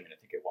so much. I mean, I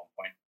think at one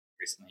point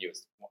recently he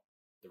was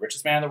the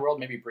richest man in the world,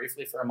 maybe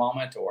briefly for a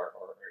moment, or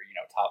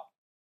top.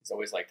 He's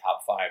always like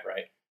top 5,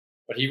 right?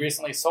 But he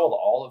recently sold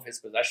all of his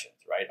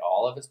possessions, right?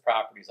 All of his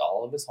properties,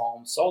 all of his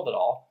homes, sold it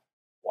all.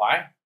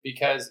 Why?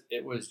 Because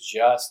it was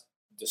just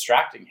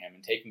distracting him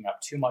and taking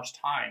up too much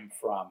time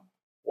from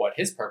what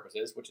his purpose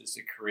is, which is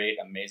to create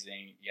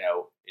amazing,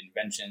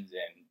 inventions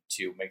and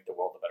to make the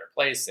world a better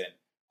place. And,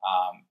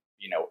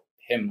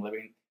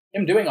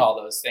 him doing all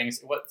those things,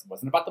 it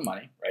wasn't about the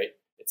money, right?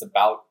 It's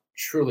about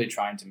truly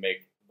trying to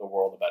make the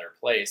world a better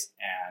place.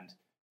 And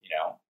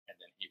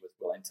then he was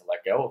willing to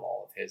let go of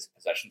all of his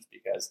possessions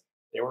because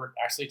they were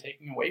actually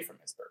taking away from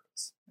his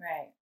purpose.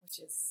 Right. Which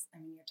is,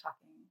 you're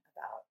talking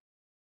about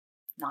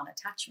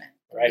non-attachment.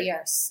 Right. We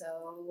are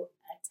so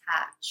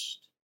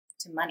attached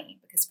to money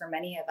because for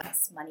many of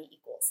us, money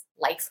equals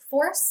life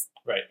force.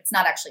 Right. It's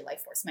not actually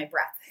life force. My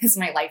breath is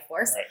my life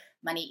force. Right.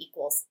 Money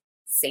equals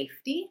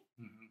safety.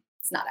 Mm-hmm.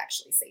 It's not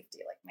actually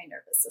safety. Like my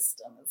nervous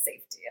system is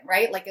safety. And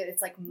right. Like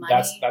it's like money.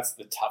 That's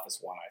the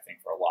toughest one, I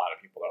think, for a lot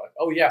of people. They're like,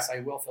 oh yes,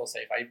 I will feel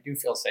safe. I do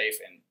feel safe.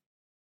 And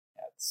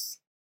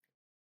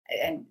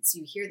and so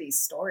you hear these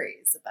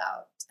stories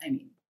about, I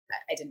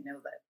didn't know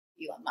that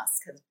Elon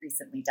Musk has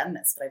recently done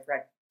this, but I've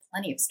read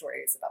plenty of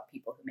stories about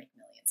people who make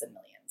millions and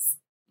millions,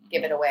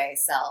 give it away,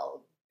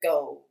 sell,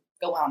 go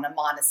on a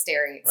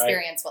monastery,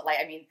 experience what life.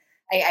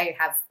 I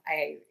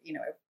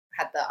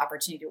had the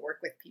opportunity to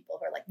work with people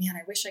who are like, man,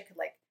 I wish I could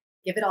like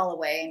give it all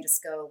away and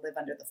just go live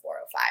under the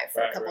 405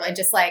 for a couple and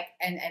just like,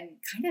 and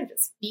kind of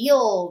just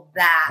feel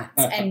that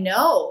and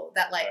know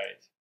that like,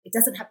 it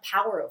doesn't have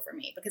power over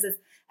me because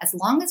as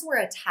long as we're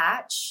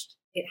attached,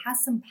 it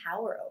has some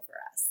power over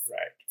us.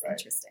 Right. It's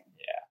interesting.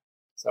 Yeah.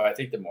 So I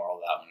think the moral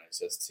of that one is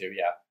just to,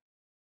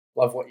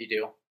 love what you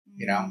do.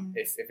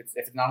 If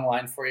it's not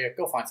aligned for you,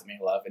 go find something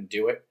you love and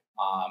do it.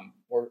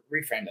 Or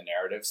reframe the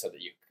narrative so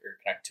that you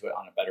connect to it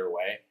on a better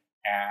way.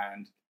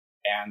 And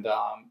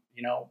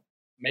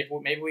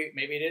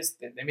maybe it is,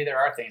 maybe there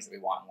are things that we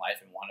want in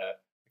life and want to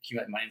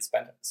accumulate money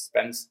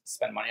and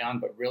spend money on,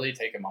 but really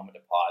take a moment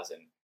to pause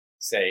and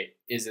say,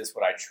 is this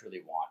what I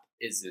truly want?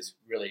 Is this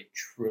really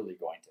truly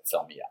going to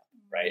fill me up?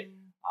 Right?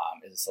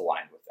 Is this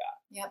aligned with that?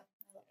 Yep.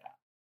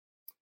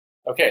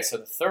 Yeah. Okay, so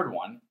the third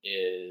one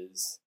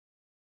is,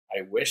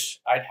 I wish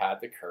I'd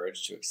had the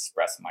courage to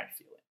express my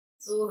feelings.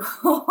 Ooh,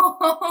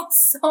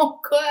 so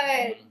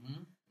good.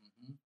 Mm-hmm.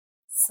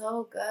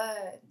 So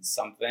good.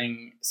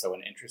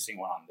 An interesting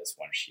one on this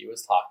one, she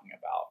was talking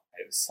about,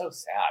 it was so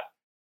sad.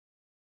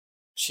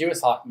 She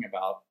was talking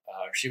about,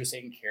 she was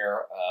taking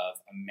care of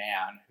a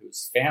man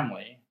whose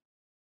family,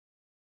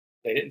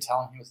 they didn't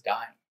tell him he was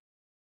dying.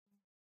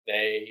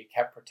 They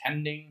kept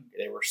pretending.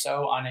 They were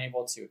so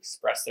unable to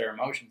express their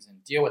emotions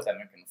and deal with them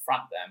and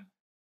confront them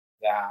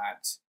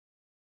that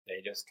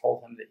they just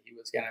told him that he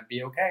was going to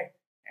be okay.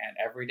 And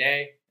every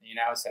day,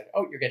 said,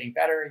 oh, you're getting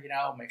better,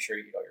 make sure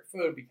you eat all your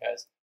food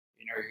because,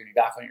 you're going to be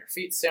back on your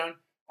feet soon.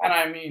 And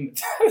I mean,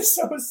 that is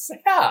so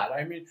sad.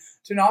 I mean,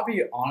 to not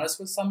be honest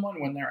with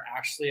someone when they're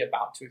actually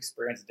about to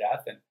experience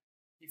death. And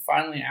he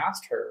finally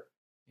asked her,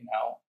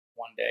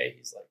 one day,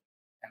 he's like,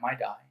 am I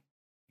dying?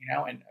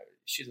 And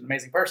she's an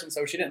amazing person,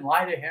 so she didn't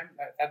lie to him.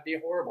 That'd be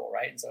horrible,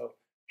 right? And so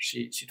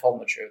she told him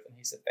the truth, and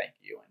he said, thank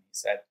you. And he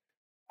said,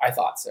 I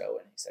thought so.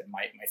 And he said,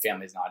 my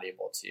family's not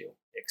able to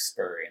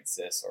experience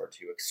this or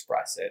to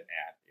express it.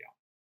 And,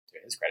 to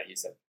his credit, he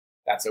said,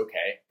 that's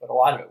okay. But a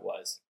lot of it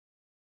was,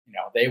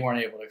 they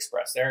weren't able to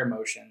express their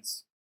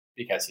emotions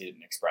because he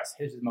didn't express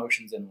his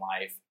emotions in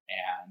life.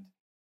 And,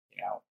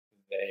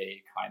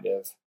 they kind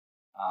of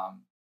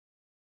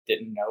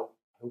didn't know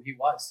who he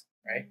was,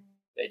 right?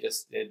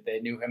 They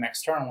knew him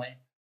externally,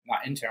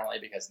 not internally,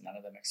 because none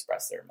of them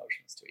expressed their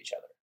emotions to each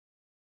other.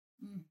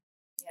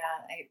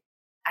 Yeah,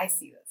 I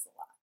see this a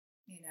lot,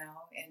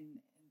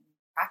 in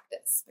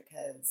practice,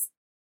 because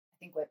I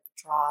think what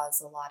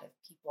draws a lot of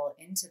people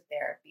into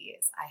therapy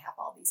is, I have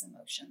all these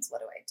emotions.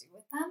 What do I do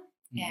with them?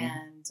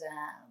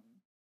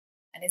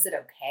 And is it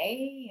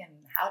okay?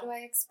 And how do I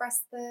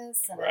express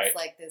this? And it's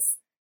like this.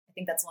 I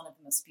think that's one of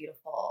the most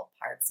beautiful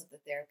parts of the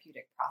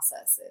therapeutic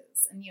process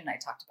is, and you and I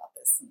talked about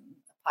this in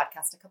a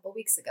podcast a couple of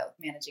weeks ago,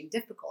 managing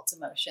difficult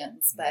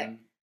emotions. But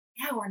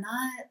yeah, we're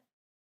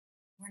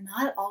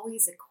not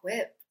always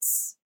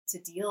equipped to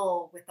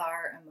deal with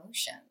our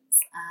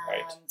emotions.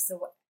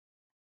 So,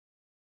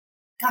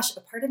 gosh,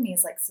 a part of me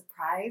is like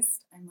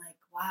surprised. I'm like,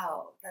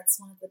 wow, that's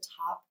one of the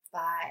top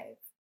 5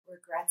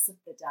 regrets of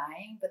the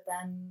dying. But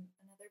then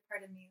another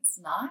part of me is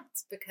not,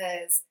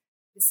 because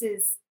this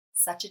is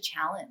such a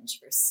challenge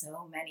for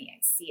so many. I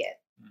see it.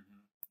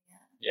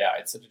 Yeah,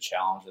 it's such a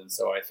challenge. And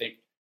so I think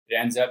it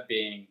ends up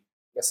being,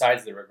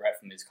 besides the regret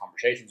from these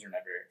conversations or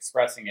never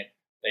expressing it,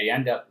 they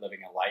end up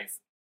living a life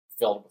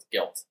filled with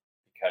guilt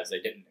because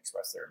they didn't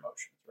express their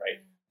emotions,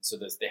 right? So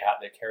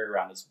they carry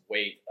around this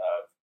weight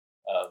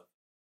of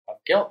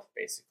guilt,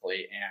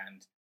 basically,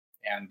 and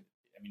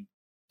I mean,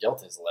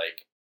 guilt is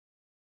like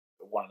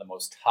one of the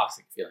most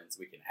toxic feelings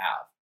we can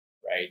have,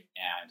 right?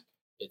 And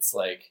it's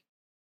like,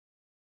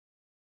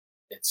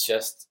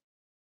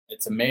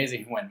 it's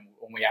amazing when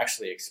we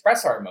actually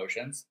express our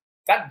emotions,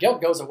 that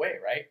guilt goes away,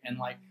 right? And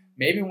like,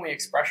 maybe when we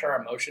express our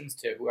emotions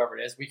to whoever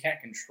it is, we can't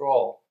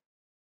control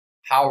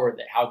how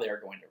they're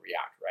going to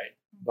react, right?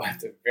 But at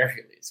the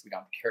very least, we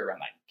don't carry around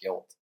that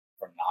guilt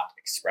for not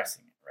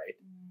expressing it, right?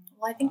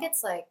 Well, I think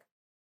it's like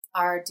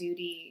our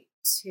duty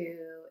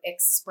to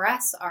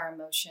express our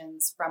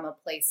emotions from a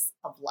place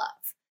of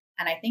love.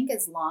 And I think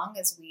as long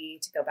as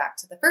to go back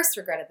to the first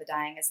regret of the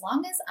dying, as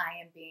long as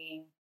I am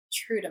being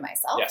true to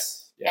myself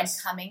and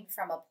coming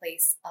from a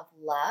place of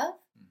love,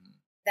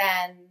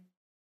 then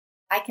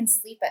I can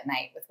sleep at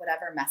night with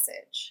whatever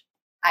message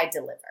I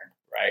deliver.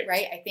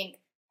 Right. I think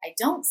I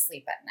don't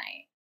sleep at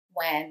night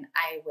when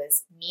I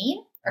was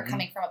mean or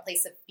coming from a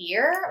place of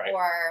fear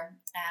or,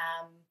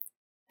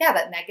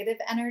 that negative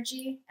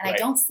energy. And I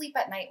don't sleep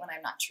at night when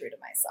I'm not true to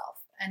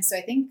myself. And so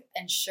I think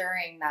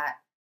ensuring that,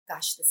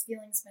 gosh, this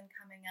feeling's been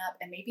coming up,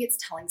 and maybe it's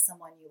telling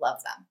someone you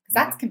love them, because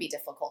that can be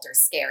difficult or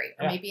scary.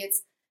 Or maybe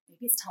it's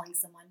telling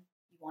someone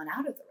you want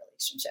out of the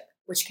relationship,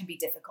 which can be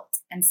difficult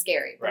and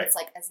scary. But it's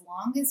like, as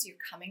long as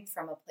you're coming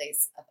from a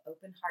place of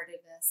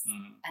open-heartedness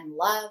and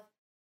love,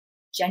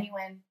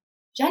 genuine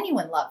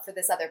love for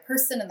this other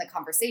person and the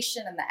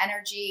conversation and the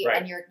energy,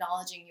 and you're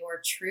acknowledging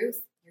your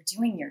truth, you're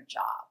doing your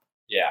job.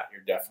 Yeah,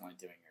 you're definitely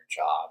doing your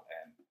job.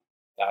 And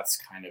that's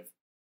kind of,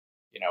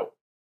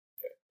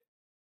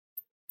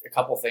 a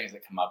couple things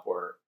that come up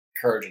where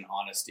courage and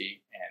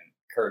honesty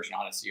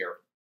are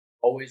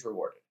always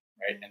rewarded.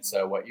 Right. And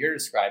so what you're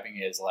describing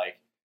is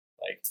like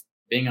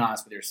being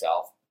honest with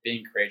yourself,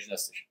 being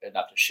courageous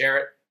enough to share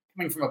it,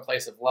 coming from a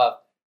place of love.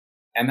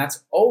 And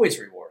that's always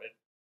rewarded,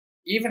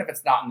 even if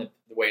it's not in the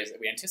ways that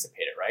we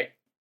anticipate it, right?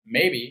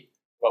 Maybe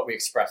what we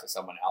express to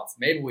someone else,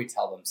 maybe we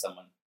tell them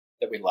someone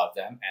that we love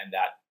them and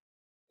that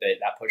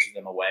pushes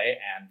them away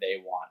and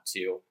they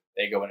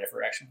go in a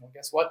different direction. Well,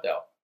 guess what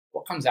though?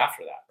 What comes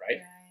after that,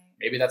 right?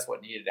 Maybe that's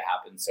what needed to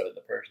happen so that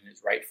the person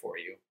who's right for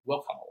you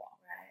will come along,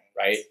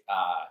 right?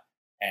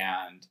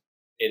 And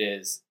it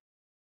is,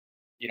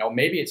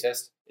 maybe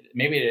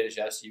it is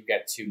just you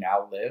get to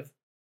now live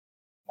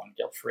one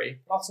guilt-free,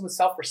 but also with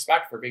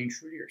self-respect for being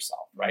true to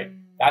yourself, right?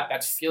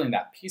 That's feeling,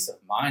 that peace of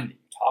mind that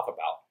you talk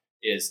about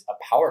is a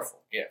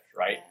powerful gift,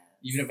 right? Yes.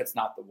 Even if it's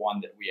not the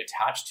one that we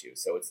attach to.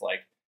 So it's like,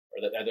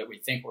 or that we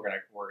think we're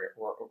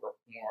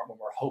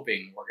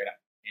hoping we're gonna,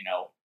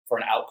 for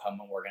an outcome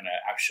when we're gonna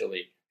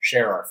actually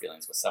share our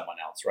feelings with someone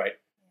else, right?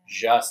 Yeah.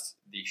 Just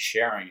the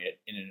sharing it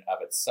in and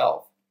of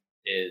itself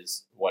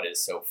is what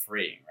is so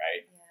freeing,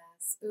 right?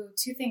 Yes. Ooh,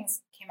 two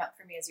things came up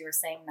for me as you were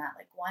saying that.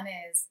 Like, one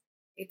is,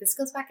 this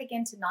goes back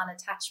again to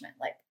non-attachment.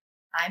 Like,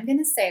 I'm going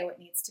to say what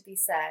needs to be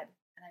said,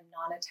 and I'm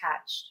not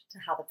attached to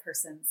how the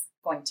person's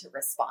going to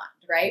respond,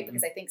 right?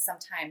 Because I think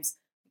sometimes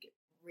we get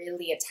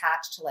really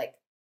attached to like,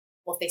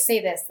 well, if they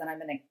say this, then I'm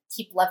going to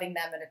keep loving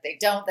them. And if they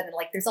don't, then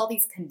like there's all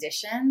these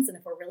conditions. And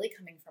if we're really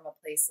coming from a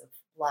place of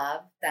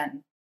love,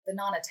 then the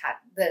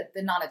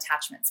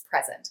non-attachment's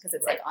present, because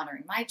it's like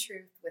honoring my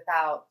truth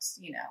without,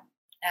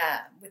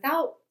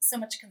 without so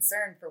much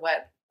concern for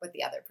what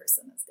the other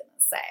person is going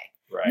to say.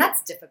 Right. And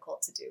that's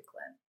difficult to do,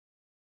 Clint.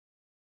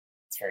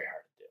 It's very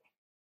hard to do.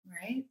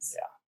 Right?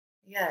 Yeah.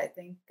 Yeah, I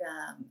think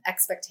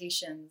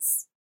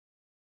expectations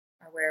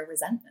are where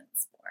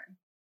resentment's born.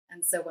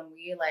 And so when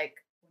we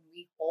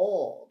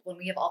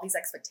have all these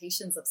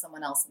expectations of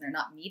someone else and they're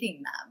not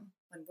meeting them,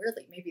 when we're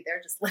like, maybe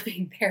they're just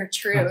living their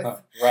truth.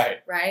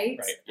 Right. Right?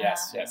 Right.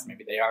 Yes.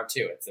 Maybe they are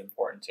too. It's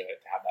important to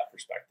have that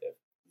perspective.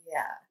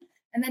 Yeah.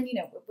 And then,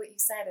 what you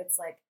said, it's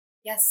like,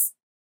 yes,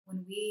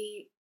 when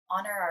we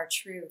honor our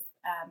truth,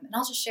 and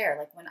I'll just share,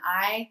 like when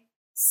I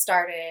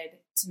started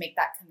to make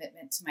that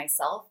commitment to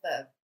myself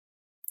of,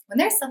 when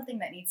there's something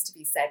that needs to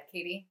be said,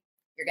 Katie,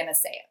 you're going to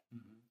say it.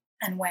 Mm-hmm.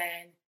 And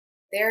when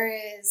there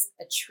is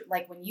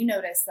like when I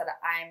notice that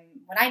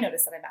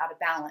I'm out of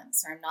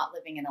balance or I'm not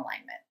living in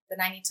alignment,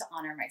 then I need to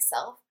honor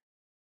myself.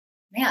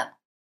 Man,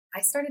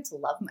 I started to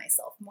love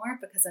myself more,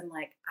 because I'm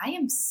like, I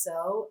am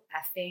so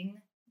effing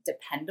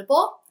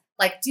dependable.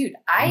 Like, dude,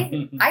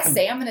 I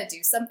say I'm going to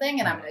do something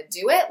and I'm going to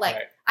do it. Like,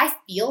 I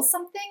feel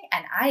something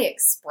and I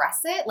express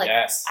it. Like,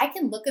 I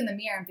can look in the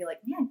mirror and be like,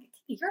 man,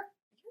 you're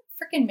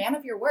a freaking man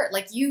of your word.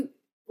 Like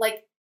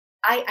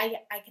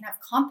I can have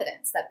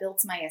confidence that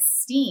builds my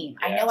esteem.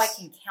 Yes. I know I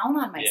can count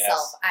on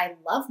myself. Yes. I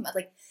love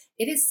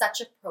it is such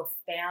a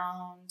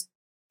profound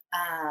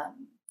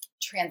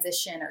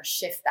transition or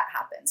shift that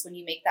happens when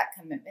you make that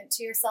commitment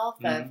to yourself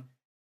of,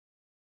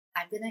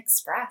 I'm going to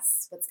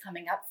express what's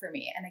coming up for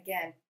me. And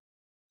again,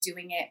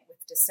 doing it with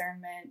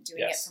discernment,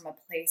 doing it from a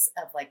place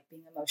of like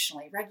being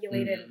emotionally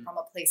regulated and from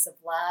a place of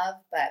love.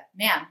 But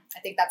man,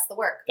 I think that's the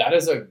work. That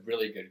is a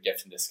really good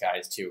gift in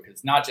disguise too. Cause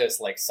it's not just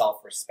like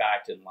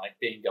self-respect and like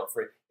being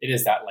guilt-free. It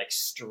is that like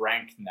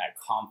strength and that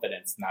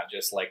confidence, not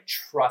just like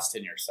trust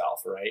in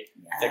yourself, right?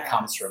 Yes. That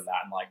comes from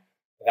that. And like,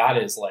 that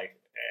is like,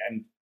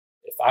 and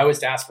if I was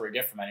to ask for a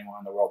gift from anyone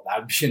in the world, that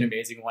would be an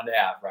amazing one to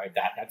have, right?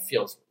 That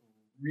feels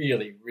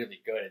really,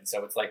 really good. And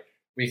so it's like,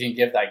 we can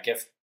give that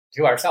gift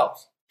to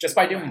ourselves. Just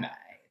by doing that,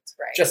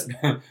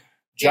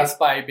 just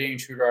by being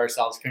true to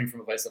ourselves, coming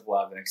from a place of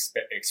love and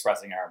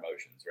expressing our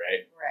emotions,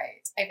 right?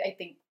 Right. I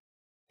think,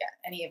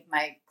 any of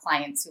my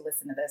clients who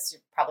listen to this,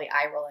 you're probably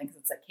eye rolling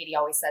because it's like, Katie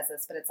always says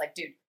this, but it's like,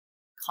 dude,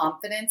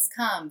 confidence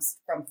comes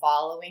from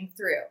following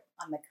through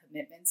on the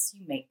commitments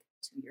you make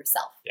to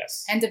yourself.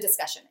 Yes. End of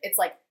discussion. It's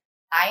like,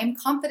 I am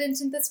confident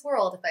in this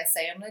world if I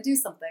say I'm going to do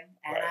something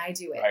and I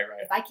do it. Right.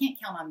 If I can't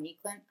count on me,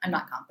 Clint, I'm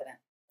not confident.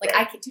 Like,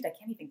 I can't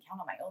even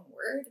count on my own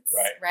words.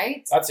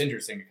 Right. That's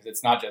interesting because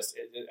it's not just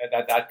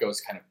that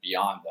goes kind of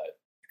beyond the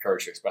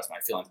courage to express my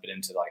feelings, but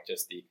into like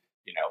just the,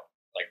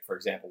 like, for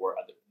example, we're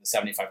at the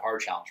 75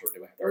 hard challenge we're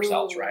doing with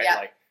ourselves, right? Yeah.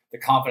 Like the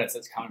confidence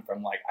that's coming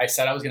from like, I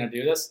said I was going to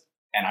do this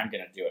and I'm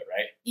going to do it,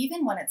 right?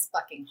 Even when it's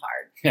fucking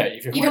hard.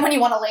 Yeah. Even when you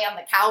want to lay on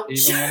the couch.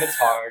 Even when it's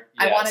hard.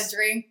 Yes. I want to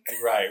drink.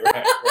 Right.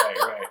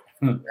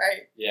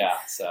 Right. Yeah.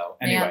 So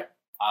anyway,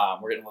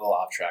 we're getting a little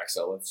off track.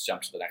 So let's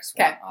jump to the next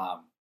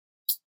one.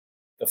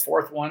 The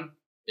fourth one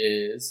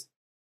is,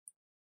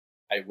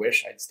 I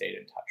wish I'd stayed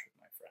in touch with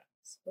my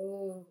friends.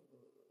 Ooh.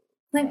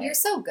 Clint, you're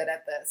so good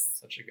at this.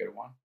 Such a good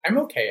one. I'm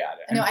okay at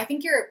it. No, I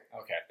think you're...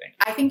 Okay, thank you.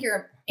 I think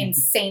you're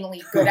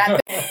insanely good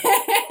at this.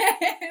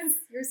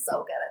 You're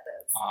so good at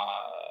this.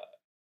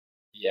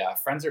 Yeah,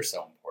 friends are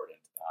so important.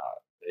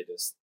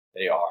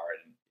 They are.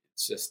 And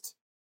it's just,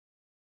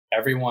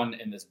 everyone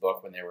in this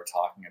book, when they were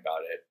talking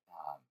about it,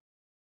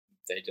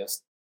 they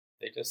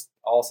just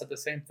all said the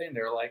same thing.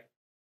 They're like,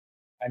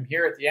 I'm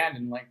here at the end,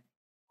 and like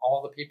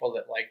all the people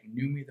that like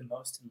knew me the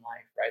most in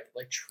life, right? That,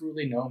 like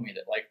truly know me,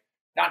 that like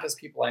not just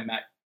people I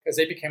met because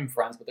they became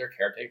friends with their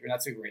caretaker, and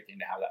that's a great thing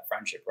to have that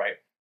friendship, right?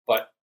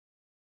 But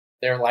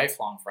they're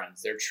lifelong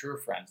friends, they're true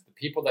friends. The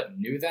people that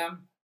knew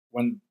them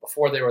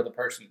before they were the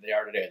person that they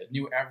are today, that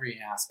knew every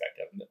aspect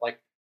of them, that like,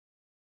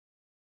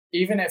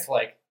 even if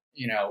like,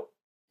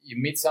 you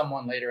meet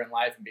someone later in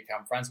life and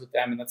become friends with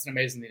them, and that's an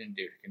amazing thing to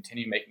do, to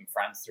continue making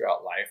friends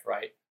throughout life,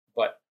 right?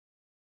 But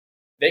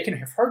they can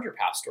have heard your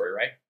past story,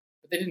 right?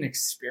 But they didn't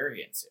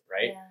experience it,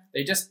 right? Yeah.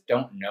 They just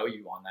don't know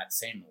you on that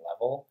same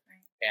level.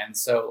 Right. And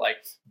so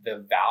like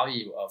the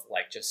value of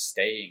like just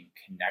staying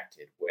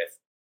connected with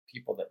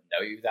people that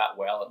know you that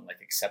well and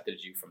like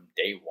accepted you from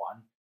day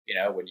one,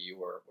 when we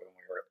were,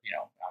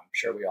 I'm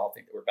sure we all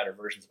think that we're better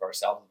versions of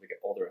ourselves as we get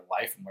older in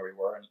life and where we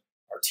were in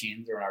our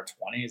teens or in our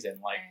 20s.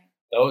 And like Right.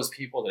 those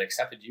people that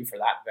accepted you for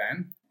that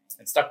then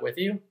and stuck with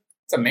you,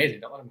 it's amazing.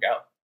 Don't let them go.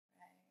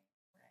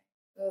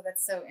 Right. Oh,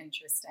 that's so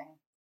interesting.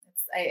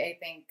 I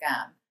think,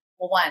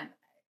 well, one,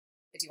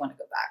 I do want to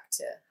go back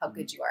to how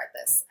good you are at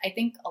this. I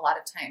think a lot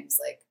of times,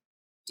 like,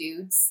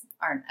 dudes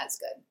aren't as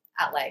good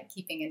at like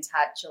keeping in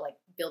touch or like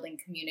building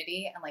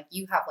community. And like,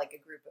 you have like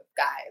a group of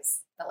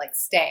guys that like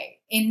stay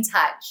in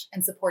touch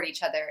and support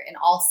each other in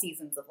all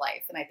seasons of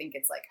life. And I think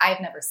it's like,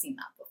 I've never seen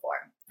that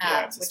before.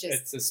 Yeah,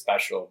 it's a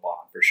special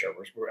bond for sure.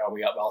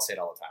 We all say it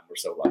all the time. We're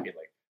so lucky.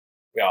 Like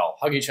we all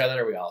hug each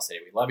other. We all say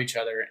we love each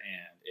other,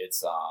 and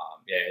it's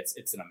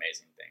it's an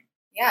amazing thing.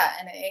 Yeah,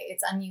 and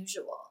it's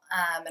unusual.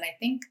 And I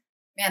think,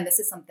 man, this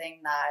is something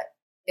that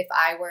if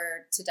I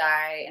were to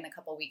die in a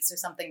couple of weeks or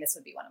something, this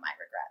would be one of my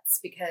regrets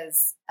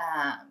because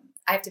I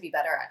have to be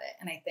better at it.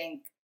 And I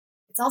think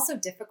it's also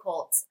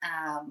difficult.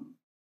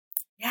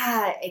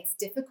 It's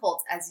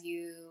difficult as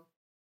you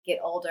get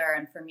older,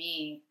 and for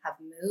me, have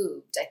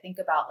moved. I think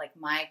about like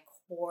my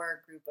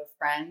core group of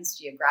friends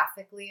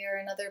geographically are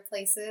in other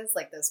places,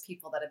 like those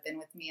people that have been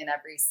with me in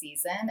every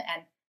season.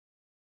 And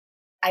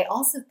I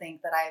also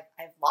think that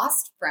I've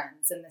lost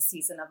friends in this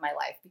season of my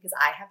life because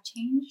I have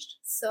changed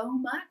so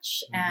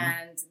much. Mm-hmm.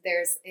 And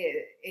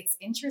it's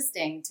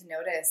interesting to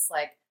notice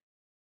like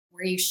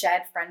where you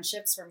shed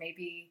friendships where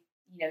maybe,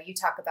 you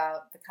talk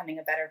about becoming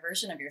a better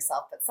version of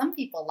yourself, but some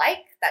people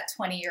like that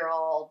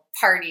 20-year-old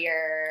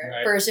partier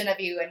Right. version of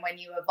you. And when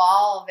you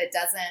evolve, it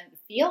doesn't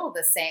feel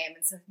the same.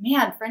 And so,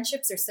 man,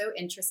 friendships are so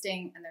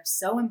interesting and they're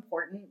so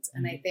important.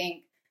 And I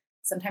think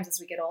sometimes as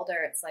we get older,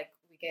 it's like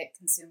we get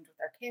consumed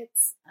with our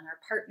kids and our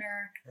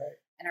partner Right.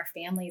 and our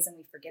families, and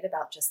we forget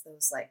about just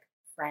those like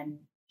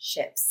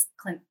friendships.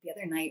 Clint, the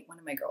other night, one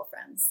of my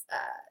girlfriends,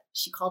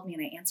 she called me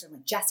and I answered. I'm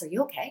like, Jess, are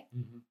you okay?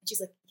 Mm-hmm. And she's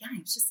like, yeah,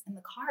 I was just in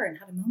the car and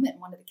had a moment and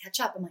wanted to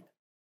catch up. I'm like,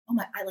 oh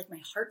my,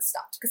 my heart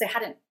stopped because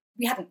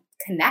we hadn't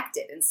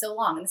connected in so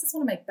long. And this is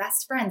one of my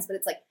best friends, but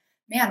it's like,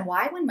 man,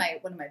 why when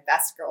one of my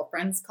best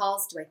girlfriends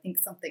calls, do I think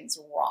something's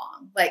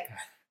wrong? Like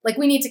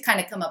we need to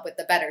kind of come up with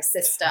a better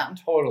system.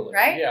 Totally.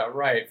 Right? Yeah,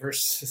 right.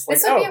 Versus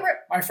like,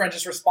 my friend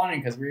just responding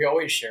because we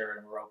always share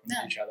and we're open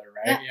to each other,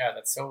 right? Yeah,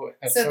 that's so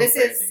this crazy.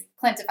 Is,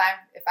 Clint,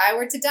 if I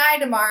were to die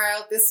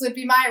tomorrow, this would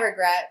be my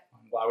regret.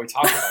 I'm glad we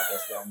talked about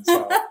this then.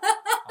 So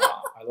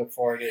I look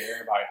forward to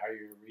hearing about how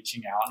you're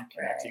reaching out and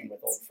connecting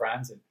with old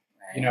friends. And,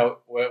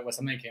 what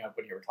something came up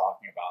when you were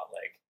talking about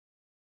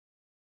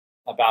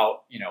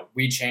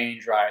we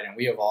change, right? And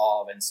we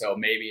evolve. And so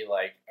maybe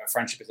like a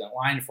friendship isn't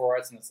aligned for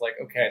us. And it's like,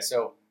 okay,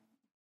 so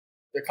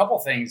there are a couple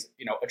of things,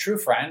 a true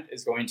friend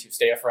is going to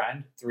stay a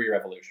friend through your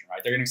evolution,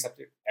 right? They're going to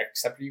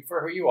accept you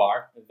for who you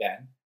are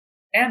then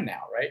and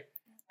now, right?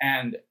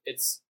 And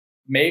it's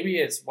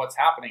what's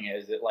happening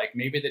is that like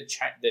maybe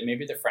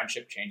the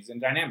friendship changes in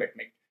dynamic.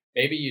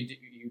 Maybe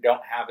you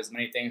don't have as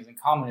many things in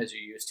common as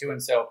you used to,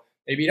 and so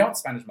maybe you don't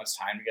spend as much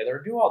time together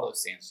or do all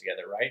those things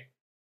together, right?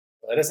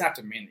 But that doesn't have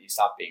to mean that you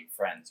stop being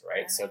friends,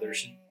 right? So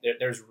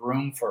there's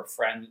room for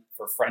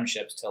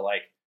friendships to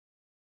like,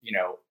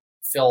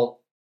 fill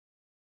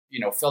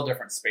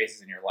different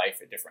spaces in your life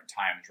at different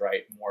times,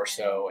 right? More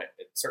so at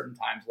certain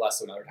times, less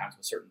so at other times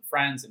with certain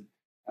friends, and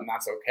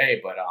that's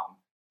okay. But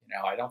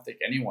I don't think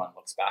anyone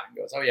looks back and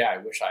goes, "Oh yeah,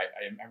 I'm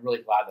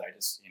really glad that I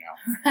just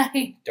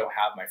right. don't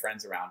have my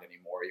friends around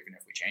anymore, even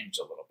if we changed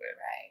a little bit."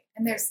 Right.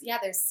 And there's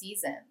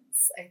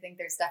seasons. I think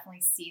there's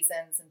definitely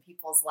seasons in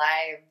people's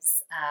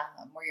lives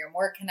where you're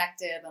more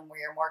connected and where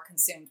you're more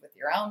consumed with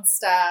your own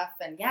stuff,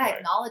 and Right.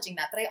 acknowledging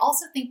that. But I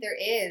also think there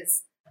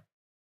is.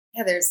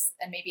 Yeah,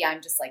 and maybe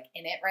I'm just like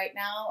in it right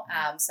now,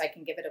 so I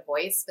can give it a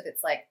voice, but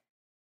it's like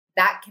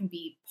that can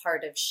be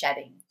part of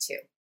shedding too.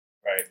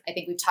 Right. I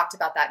think we've talked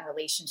about that in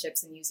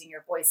relationships and using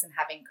your voice and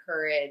having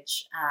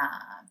courage.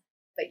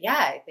 But yeah,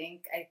 I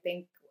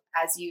think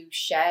as you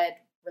shed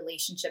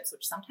relationships,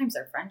 which sometimes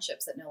are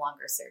friendships that no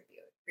longer serve you,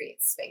 it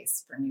creates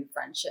space for new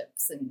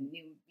friendships and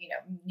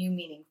new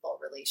meaningful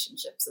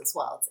relationships as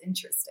well. It's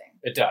interesting.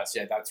 It does.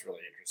 Yeah, that's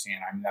really interesting.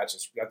 And I mean,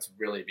 that's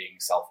really being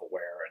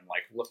self-aware and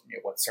like looking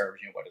at what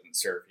serves you and what doesn't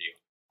serve you.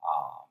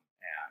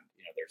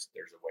 And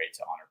there's a way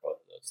to honor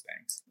both of those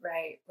things.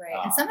 Right.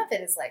 And some of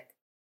it is like,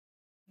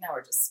 now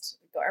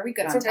are we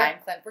good on okay. time,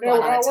 Clint? We're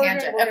going on a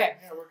tangent. Okay.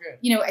 Yeah, we're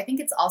good. I think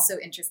it's also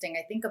interesting.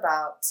 I think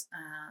about,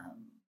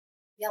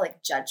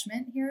 like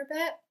judgment here a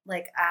bit.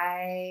 Like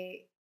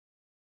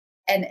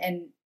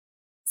and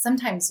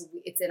sometimes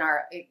it's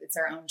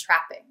our own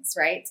trappings,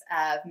 right?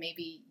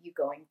 Maybe you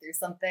going through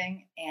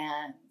something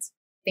and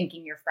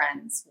thinking your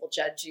friends will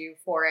judge you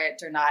for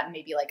it or not, and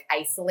maybe like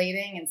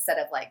isolating instead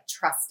of like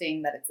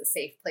trusting that it's a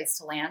safe place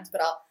to land.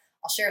 But I'll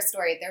share a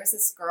story. There was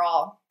this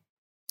girl,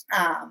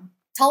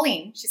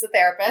 Tallene, she's a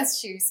therapist.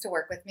 She used to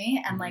work with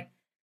me. And like,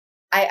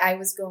 I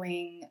was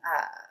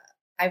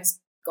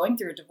going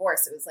through a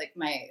divorce. It was like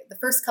the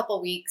first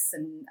couple weeks,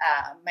 and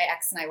my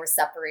ex and I were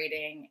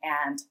separating,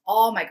 and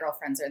all my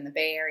girlfriends are in the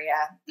Bay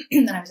Area.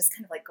 And I was just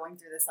kind of like going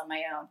through this on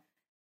my own.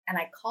 And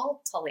I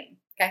called Talene.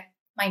 Okay.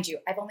 Mind you,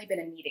 I've only been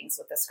in meetings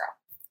with this girl.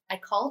 I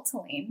called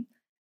Talene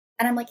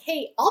and I'm like,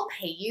 hey, I'll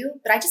pay you,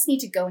 but I just need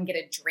to go and get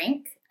a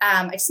drink.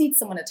 I just need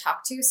someone to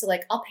talk to. So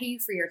like, I'll pay you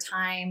for your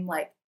time.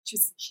 Like she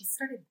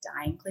started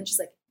dying, Clint. She's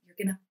like, you're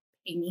going to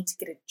pay me to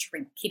get a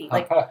drink, Kitty.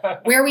 Like,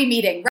 where are we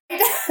meeting?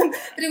 Right.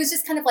 But it was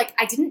just kind of like,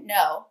 I didn't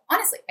know,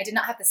 honestly, I did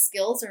not have the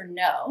skills or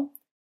know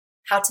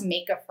how to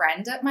make a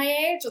friend at my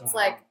age. It's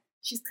like,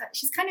 she's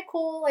kind of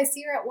cool. I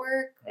see her at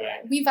work.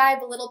 Right. We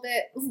vibe a little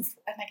bit. Oof,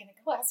 am I going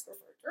to go ask her for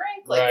a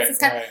drink? Like, this is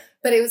kind of,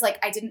 but it was like,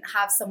 I didn't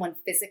have someone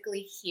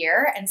physically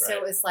here. And so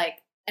it was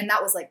like, and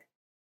that was like,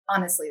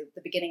 honestly,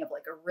 the beginning of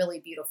like a really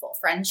beautiful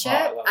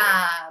friendship.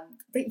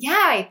 But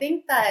yeah, I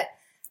think that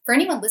for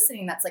anyone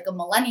listening, that's like a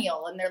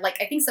millennial, and they're like,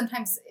 I think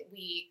sometimes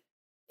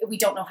we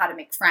don't know how to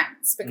make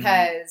friends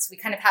because we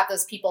kind of have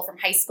those people from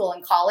high school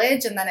and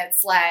college. And then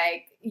it's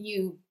like,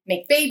 you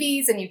make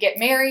babies and you get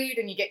married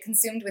and you get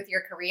consumed with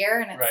your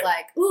career. And it's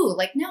like, ooh,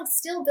 like no,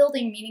 still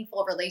building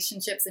meaningful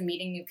relationships and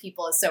meeting new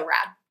people is so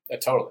rad.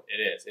 Totally.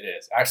 It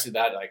is. Actually,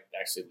 that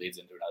actually leads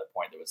into another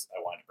point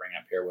I wanted to bring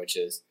up here, which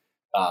is,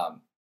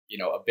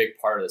 a big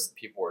part of this that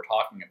people were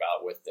talking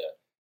about with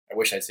I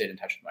wish I'd stayed in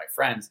touch with my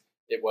friends.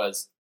 It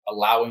was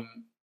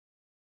allowing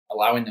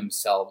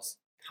themselves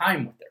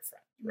time with their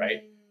friends.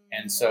 Right.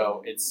 And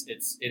so it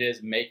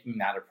is making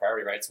that a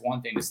priority, right? It's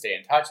one thing to stay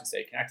in touch and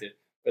stay connected,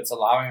 but it's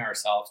allowing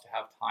ourselves to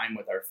have time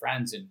with our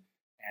friends. And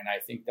I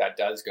think that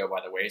does go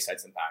by the wayside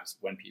sometimes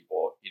when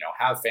people,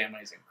 have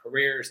families and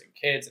careers and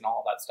kids and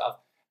all that stuff.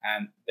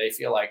 And they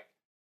feel like,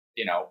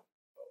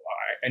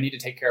 I need to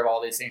take care of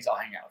all these things. I'll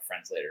hang out with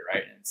friends later.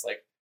 Right. And it's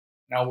like,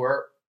 no,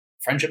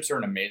 friendships are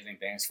an amazing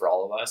things for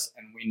all of us.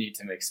 And we need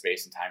to make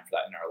space and time for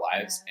that in our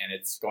lives. Yeah. And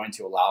it's going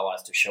to allow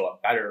us to show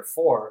up better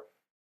for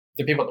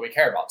the people that we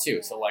care about too.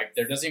 Yes. So like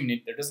there doesn't even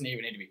need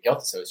to be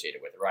guilt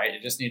associated with it, right?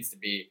 It just needs to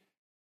be,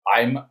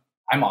 I'm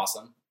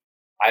awesome.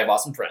 I have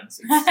awesome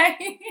friends.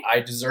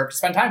 I deserve to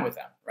spend time with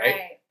them, right?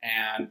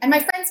 And my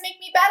friends make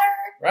me better.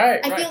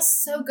 Right. I feel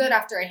so good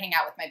after I hang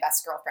out with my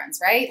best girlfriends,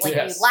 right? Like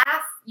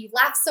you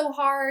laugh so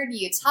hard,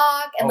 you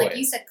talk, and like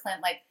you said,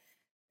 Clint, like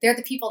they're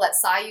the people that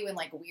saw you in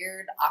like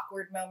weird,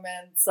 awkward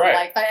moments,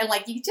 and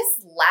like you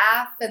just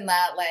laugh and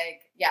that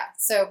like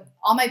So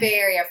all my Bay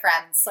Area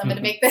friends, I'm going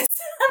to make this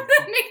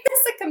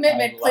a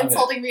commitment. Clint's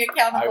holding me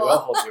accountable. I will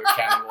hold you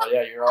accountable.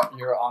 Yeah,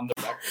 you're on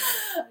the record.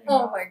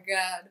 Oh my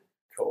God.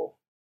 Cool.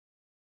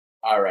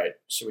 All right,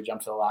 should we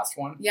jump to the last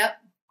one? Yep.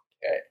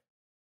 Okay.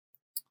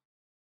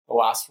 The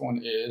last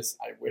one is,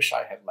 I wish I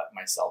had let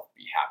myself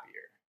be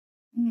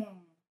happier.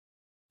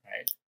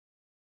 Right.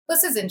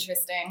 This is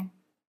interesting.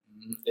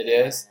 It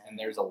is, and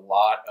there's a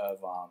lot of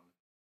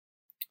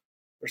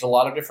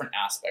different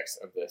aspects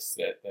of this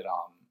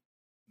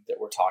that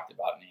were talked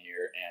about in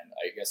here, and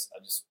I guess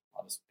I'll just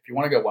if you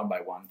want to go one by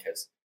one,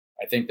 because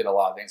I think that a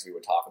lot of things we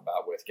would talk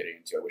about with getting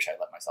into I wish I'd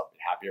let myself be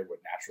happier would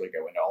naturally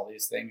go into all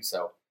these things.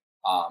 So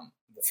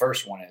the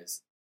first one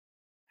is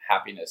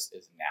happiness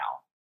is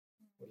now.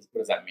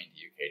 What does that mean to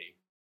you, Katie?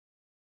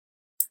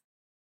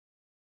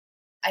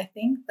 I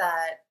think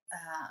that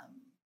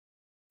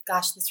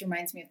this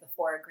reminds me of the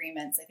 4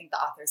 Agreements. I think the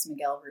author's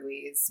Miguel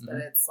Ruiz, but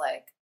it's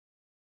like,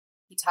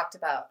 he talked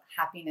about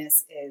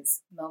happiness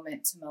is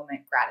moment to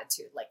moment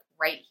gratitude, like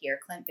right here,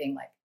 Clint being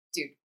like,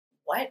 dude,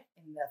 what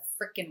in the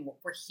freaking,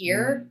 we're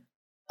here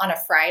on a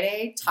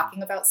Friday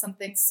talking about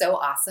something so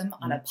awesome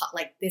on a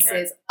like, this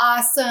is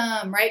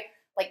awesome, right?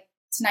 Like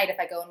tonight, if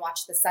I go and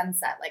watch the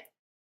sunset, like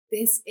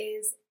this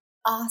is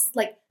awesome,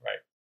 like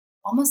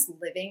almost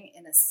living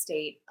in a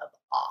state of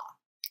awe.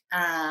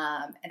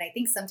 And I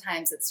think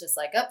sometimes it's just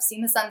like,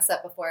 seen the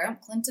sunset before.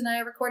 Clint and I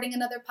are recording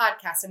another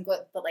podcast. I'm good.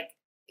 But like,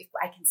 if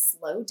I can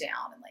slow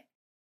down and like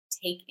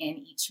take in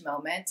each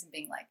moment and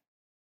being like,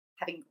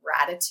 having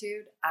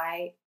gratitude,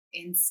 I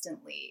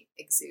instantly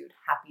exude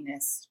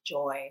happiness,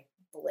 joy,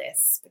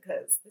 bliss,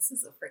 because this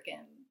is a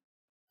freaking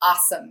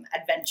awesome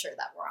adventure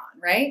that we're on.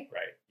 Right.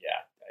 Right.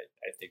 Yeah.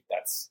 I think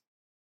that's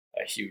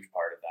a huge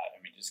part of that.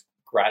 I mean, just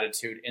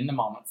gratitude in the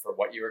moment for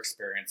what you're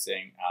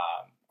experiencing.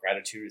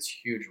 Gratitude is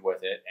huge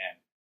with it. And,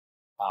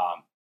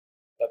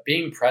 but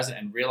being present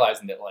and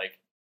realizing that like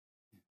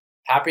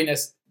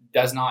happiness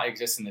does not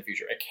exist in the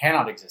future. It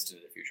cannot exist in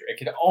the future. It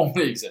can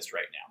only exist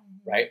right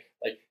now. Right.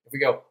 Like if we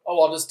go,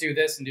 I'll just do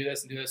this and do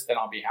this and do this, then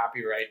I'll be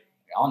happy. Right.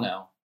 We all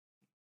know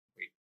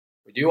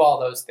we do all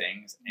those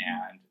things.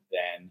 And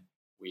then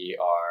we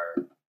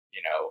are,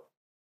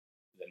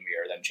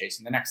 then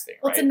chasing the next thing.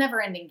 Well, it's a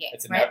never ending game.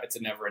 It's a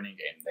never ending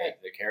game. Right.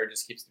 The carrot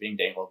just keeps being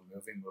dangled,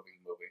 moving.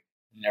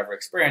 You never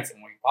experience it.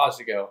 And when you pause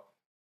to go,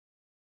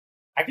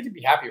 I get to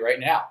be happy right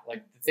now.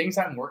 Like the things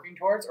I'm working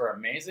towards are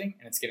amazing,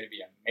 and it's going to be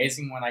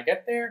amazing when I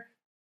get there.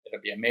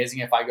 It'll be amazing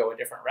if I go a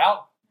different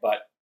route,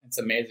 but it's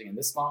amazing in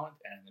this moment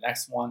and the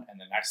next one and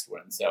the next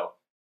one. And so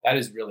that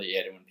is really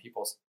it. And when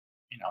people,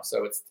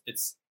 so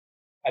it's,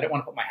 I don't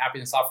want to put my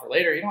happiness off for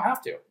later. You don't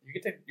have to. You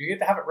get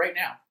to have it right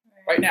now.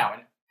 Right now.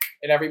 And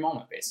in every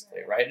moment,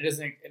 basically, right? It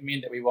doesn't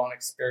mean that we won't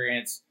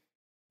experience,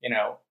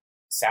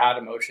 sad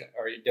emotion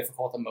or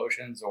difficult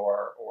emotions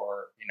or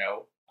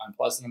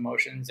unpleasant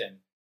emotions, and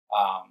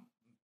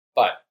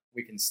but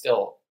we can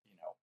still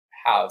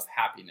have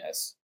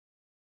happiness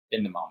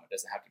in the moment. It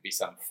doesn't have to be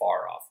some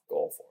far off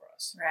goal for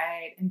us.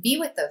 Right. And be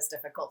with those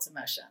difficult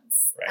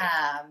emotions.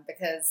 Right.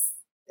 Because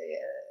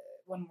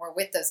when we're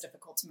with those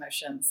difficult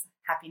emotions,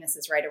 happiness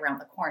is right around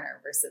the corner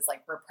versus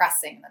like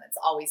repressing, and then it's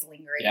always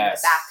lingering in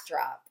the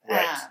backdrop.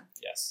 Right.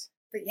 Yes.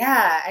 But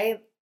yeah,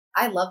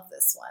 I love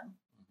this one.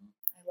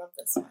 I love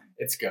this one.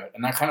 It's good.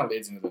 And that kind of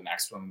leads into the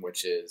next one,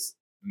 which is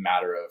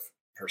matter of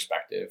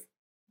perspective.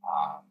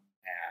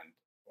 And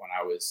when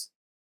I was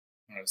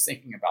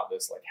thinking about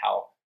this, like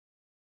how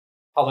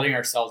letting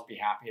ourselves be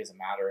happy is a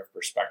matter of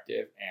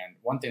perspective. And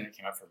one thing that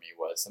came up for me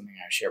was something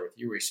I shared with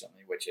you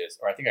recently, which is,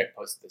 or I think I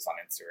posted this on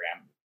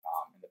Instagram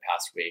in the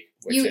past week.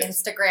 Which you is,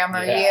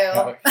 Instagrammer,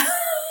 you.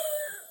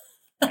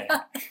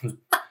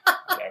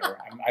 Whatever.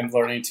 I'm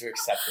learning to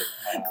accept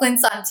it.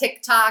 Clint's on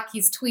TikTok.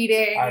 He's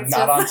tweeting. I'm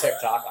not on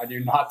TikTok. I do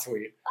not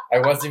tweet. I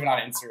wasn't even on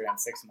Instagram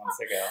 6 months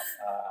ago.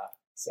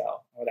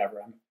 So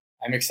whatever.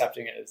 I'm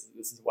accepting it as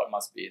this is what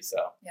must be. So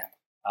yeah.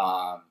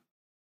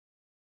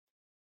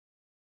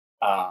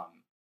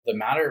 The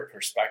matter of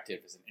perspective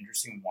is an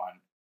interesting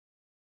one.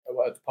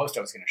 The post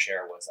I was going to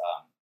share was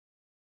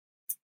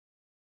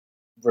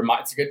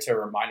it's good to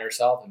remind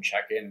ourselves and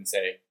check in and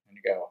say and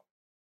go,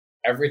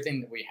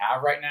 everything that we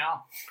have right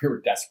now, we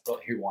were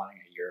desperately wanting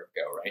a year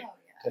ago, right? Oh,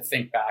 yeah. To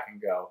think back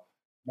and go,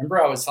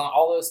 remember I was telling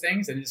all those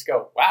things, and just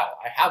go, wow,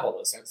 I have all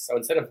those things. So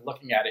instead of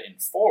looking at it in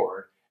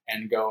forward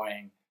and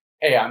going,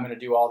 hey, I'm going to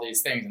do all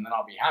these things and then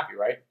I'll be happy,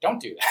 right?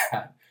 Don't do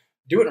that.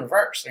 Do it in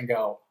reverse and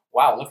go,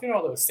 wow, look at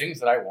all those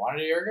things that I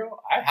wanted a year ago.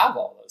 I have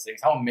all those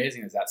things. How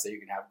amazing is that? So you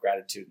can have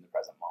gratitude in the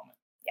present moment.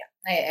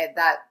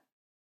 Yeah,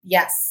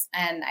 yes.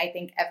 And I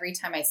think every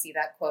time I see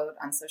that quote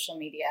on social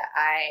media,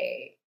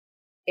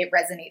 it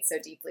resonates so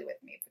deeply with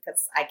me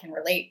because I can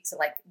relate to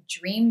like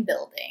dream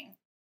building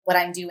what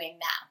I'm doing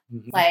now.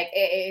 Mm-hmm. Like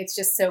it's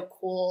just so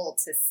cool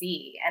to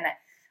see. And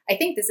I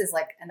think this is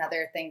like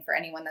another thing for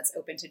anyone that's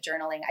open to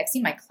journaling. I've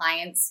seen my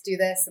clients do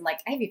this, and like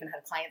I've even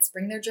had clients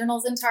bring their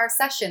journals into our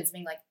sessions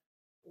being like,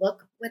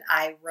 look what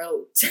I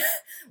wrote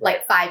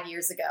like 5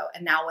 years ago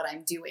and now what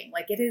I'm doing.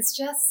 Like it is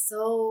just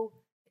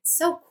it's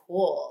so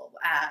cool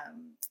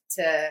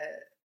to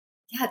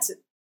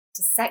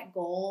set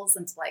goals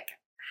and to like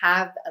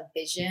have a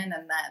vision and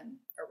then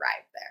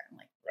arrive there and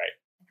like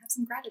and have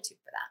some gratitude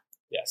for that.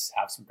 Yes,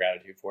 have some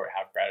gratitude for it.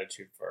 Have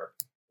gratitude for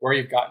where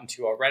you've gotten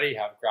to already.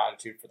 Have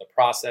gratitude for the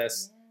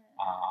process.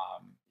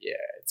 Yeah,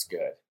 it's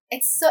good.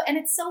 It's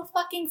so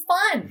fucking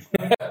fun,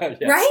 yes.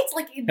 Right?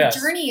 Like the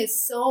journey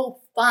is so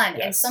fun.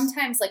 Yes. And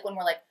sometimes like when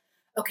we're like,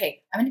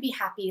 okay, I'm going to be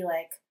happy.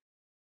 Like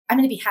I'm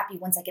going to be happy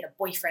once I get a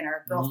boyfriend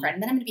or a girlfriend. Mm-hmm.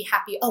 And then I'm going to be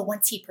happy. Oh,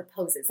 once he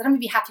proposes. Then I'm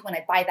going to be happy when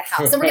I buy the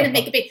house. Then we're going to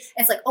make a big,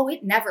 and it's like, oh,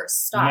 it never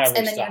stops.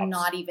 Then you're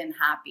not even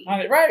happy.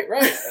 Right.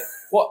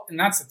 Well, and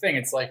that's the thing.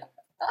 It's like,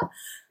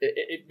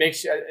 it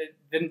makes you,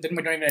 then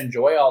we don't even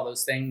enjoy all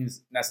those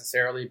things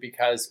necessarily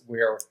because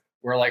we're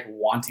like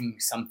wanting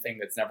something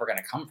that's never going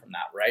to come from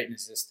that. Right. And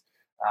it's just,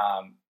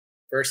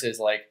 versus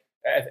like,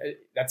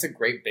 that's a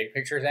great big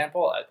picture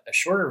example. A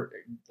shorter,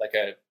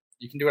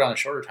 you can do it on a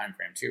shorter time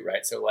frame too.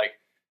 Right. So like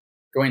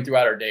going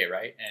throughout our day.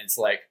 Right. And it's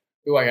like,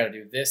 oh, I got to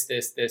do this,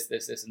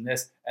 and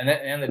this. And then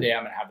at the end of the day,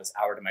 I'm going to have this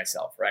hour to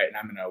myself. Right. And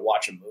I'm going to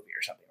watch a movie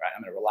or something. Right.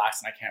 I'm going to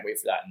relax and I can't wait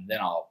for that. And then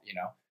I'll,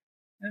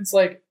 and it's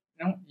like,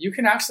 you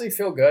can actually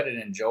feel good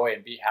and enjoy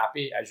and be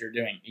happy as you're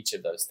doing each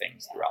of those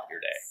things throughout your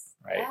day,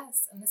 right?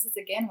 Yes. And this is,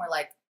 again, where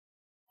like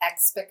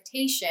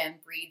expectation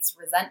breeds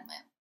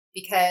resentment.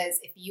 Because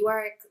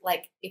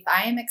if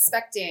I am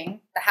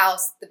expecting the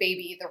house, the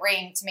baby, the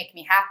ring to make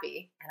me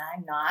happy, and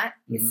I'm not,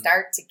 you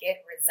start to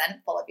get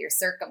resentful of your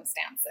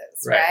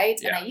circumstances, right?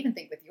 Yeah. And I even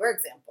think with your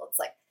example, it's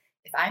like,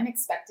 if I'm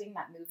expecting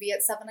that movie at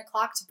 7:00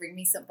 to bring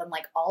me something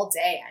like all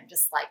day, I'm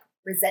just like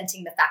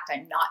resenting the fact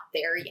I'm not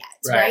there yet,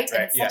 right?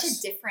 And it's such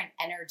a different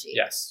energy.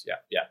 Yes, yeah.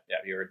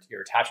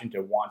 You're attaching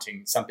to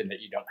wanting something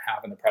that you don't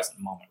have in the present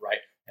moment, right?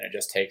 And it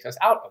just takes us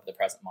out of the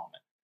present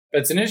moment.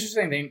 But it's an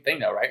interesting thing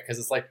though, right? Because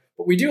it's like,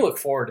 but we do look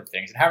forward to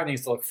things, and having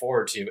things to look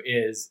forward to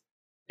is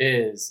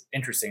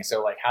interesting.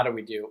 So like, how do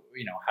we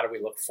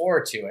look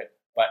forward to it,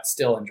 but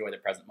still enjoy the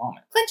present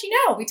moment? Clint,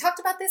 we talked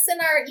about this in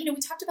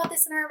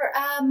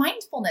our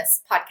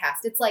mindfulness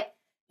podcast. It's like,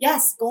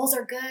 yes, goals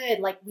are good.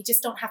 Like we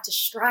just don't have to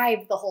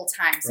strive the whole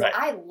time. So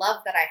I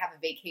love that I have a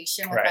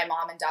vacation with my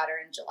mom and daughter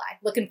in July.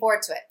 Looking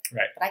forward to it.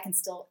 Right. But I can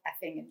still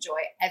effing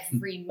enjoy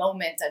every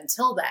moment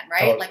until then,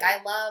 right? Totally. Like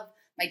I love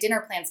my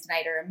dinner plans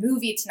tonight or a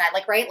movie tonight.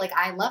 Like, right? Like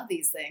I love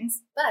these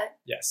things, but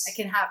yes, I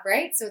can have,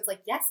 right? So it's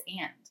like, yes,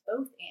 and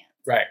both and.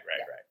 Right.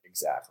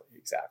 Exactly.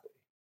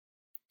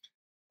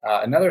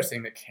 Another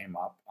thing that came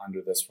up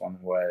under this one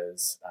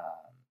was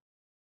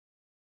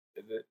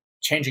the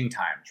changing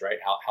times, right?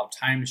 How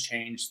times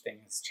change,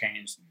 things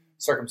change,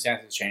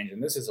 circumstances change.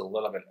 And this is a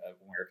little bit of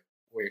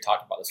we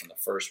talked about this in the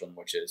first one,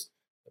 which is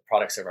the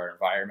products of our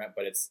environment,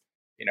 but it's,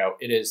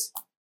 it is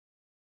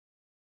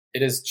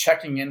it is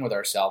checking in with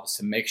ourselves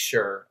to make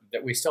sure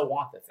that we still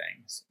want the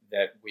things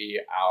that we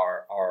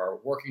are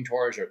working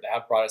towards or that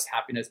have brought us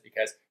happiness,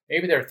 because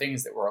maybe there are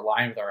things that were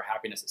aligned with our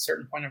happiness at a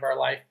certain point of our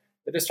life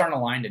that just aren't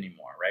aligned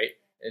anymore, right?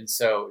 And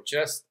so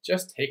just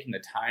taking the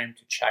time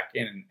to check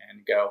in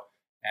and go,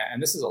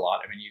 and this is a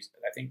lot. I mean,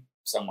 I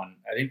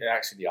think that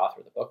actually the author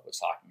of the book was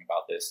talking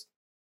about this,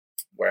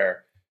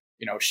 where,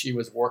 she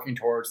was working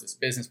towards this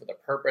business with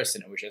a purpose,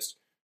 and it was just,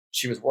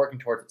 she was working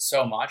towards it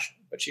so much,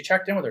 but she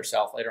checked in with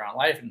herself later on in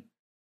life, and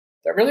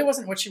that really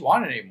wasn't what she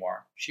wanted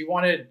anymore. She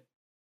wanted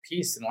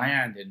peace and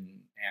land,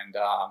 and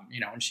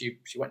she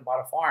went and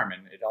bought a farm,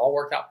 and it all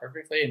worked out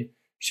perfectly, and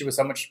she was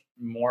so much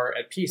more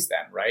at peace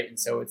then, right? And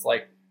so it's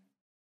like,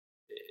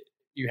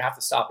 you have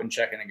to stop and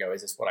check in and go,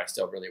 is this what I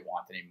still really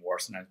want anymore?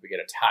 Sometimes we get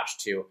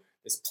attached to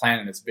this plan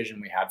and this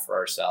vision we had for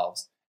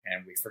ourselves,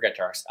 and we forget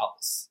to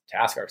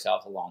ask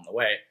ourselves along the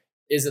way,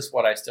 is this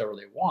what I still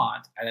really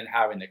want? And then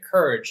having the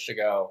courage to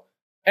go,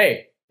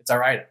 hey, it's all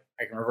right.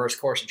 I can reverse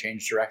course and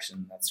change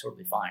direction. That's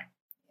totally fine.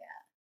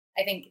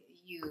 Yeah. I think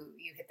you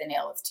hit the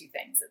nail with two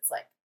things. It's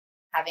like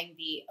having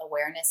the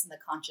awareness and the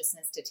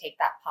consciousness to take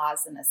that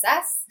pause and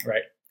assess.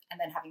 Right. And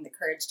then having the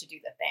courage to do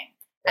the thing.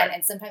 Right.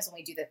 And sometimes when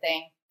we do the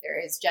thing, there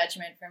is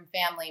judgment from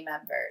family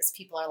members.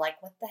 People are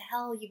like, what the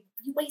hell? You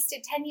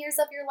wasted 10 years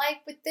of your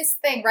life with this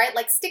thing, right?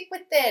 Like, stick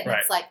with it. Right.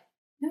 It's like,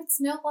 no,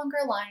 it's no longer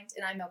aligned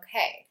and I'm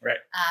okay. Right.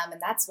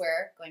 And that's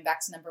where, going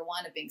back to number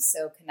one of being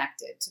so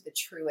connected to the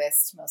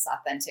truest, most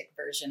authentic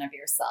version of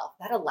yourself,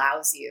 that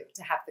allows you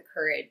to have the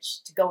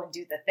courage to go and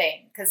do the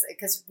thing.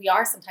 Because we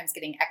are sometimes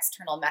getting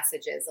external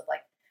messages of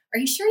like, are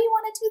you sure you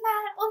want to do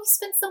that? Oh, you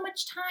spent so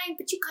much time,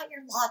 but you got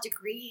your law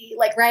degree.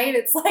 Like, right?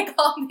 It's like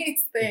all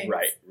these things.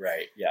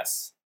 Right.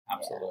 Yes,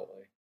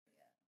 absolutely.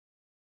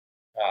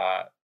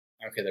 Yeah.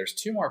 Okay, there's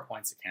two more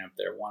points of camp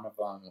there. One of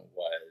them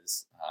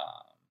was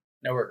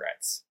no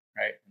regrets,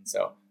 right? And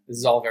so this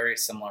is all very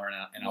similar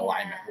in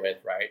alignment with,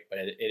 right? But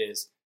it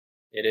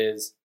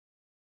is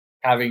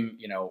having,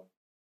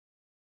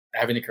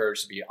 having the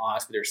courage to be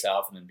honest with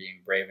yourself, and then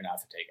being brave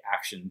enough to take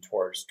action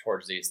towards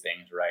these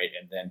things, right?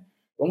 And then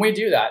when we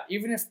do that,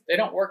 even if they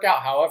don't work out,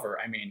 however,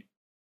 I mean,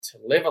 to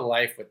live a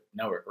life with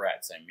no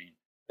regrets, I mean,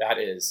 that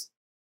is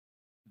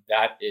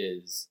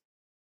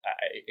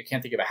I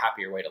can't think of a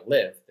happier way to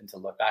live than to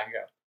look back and go,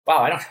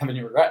 wow, I don't have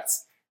any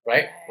regrets,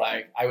 right?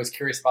 Like, I was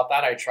curious about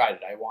that. I tried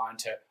it. I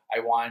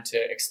wanted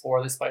to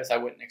explore this place. I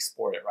wouldn't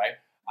explore it, right?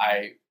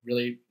 I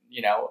really,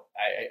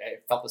 I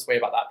felt this way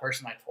about that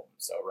person. I told them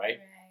so, right?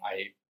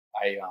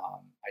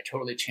 I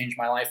totally changed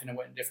my life and it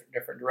went in a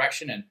different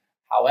direction. And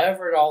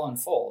however it all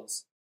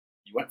unfolds,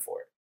 you went for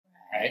it,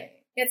 right?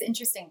 Yeah, it's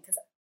interesting because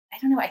I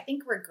don't know. I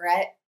think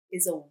regret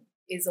is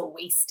a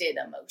wasted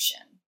emotion.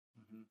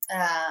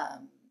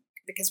 Mm-hmm.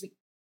 Because we,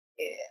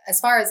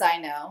 as far as I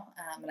know,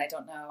 and I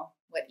don't know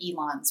what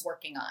Elon's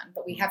working on,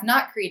 but we have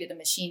not created a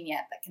machine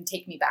yet that can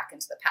take me back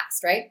into the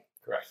past, right?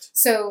 Correct.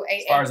 So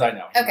as far as I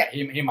know,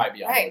 he might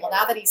be on right. Well,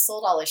 now that he's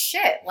sold all his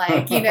shit,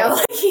 like,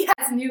 like he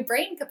has new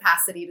brain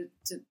capacity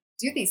to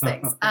do these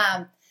things.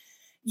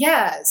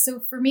 Yeah. So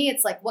for me,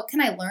 it's like, what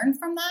can I learn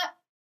from that?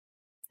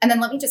 And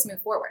then let me just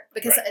move forward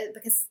because,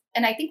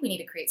 and I think we need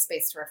to create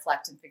space to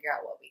reflect and figure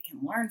out what we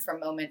can learn from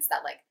moments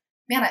that, like,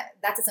 man,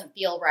 that doesn't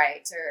feel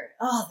right, or,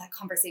 oh, that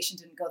conversation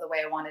didn't go the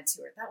way I wanted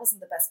to, or that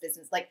wasn't the best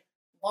business. Like,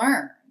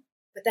 learn,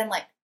 but then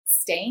like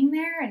staying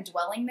there and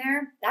dwelling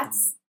there,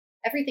 that's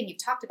everything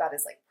you've talked about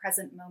is like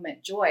present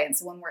moment joy. And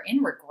so when we're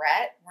in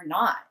regret, we're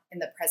not in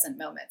the present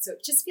moment. So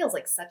it just feels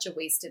like such a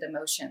wasted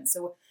emotion.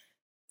 So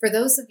for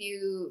those of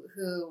you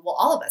who, well,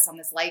 all of us on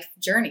this life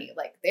journey,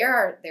 like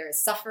there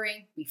is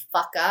suffering, we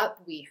fuck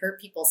up, we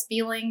hurt people's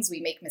feelings,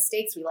 we make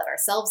mistakes, we let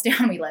ourselves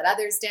down, we let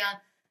others down.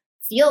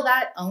 Feel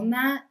that, own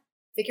that,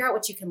 figure out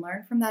what you can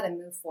learn from that and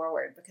move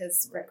forward,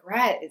 because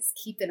regret is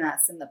keeping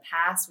us in the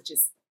past, which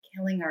is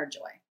killing our joy.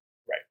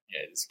 Right.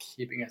 It is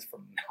keeping us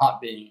from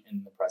not being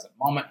in the present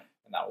moment.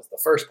 And that was the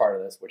first part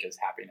of this, which is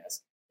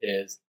happiness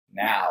is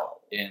now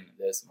in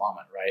this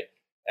moment, right?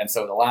 And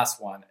so the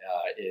last one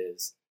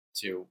is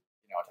to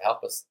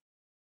help us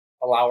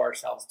allow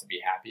ourselves to be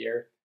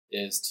happier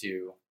is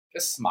to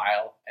just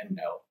smile and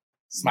know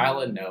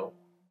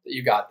that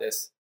you got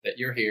this, that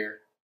you're here,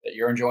 that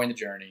you're enjoying the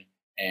journey,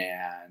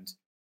 and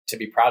to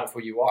be proud of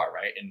who you are,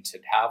 right? And to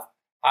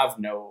have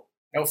no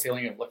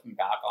feeling of looking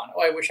back on,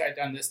 oh, I wish I'd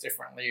done this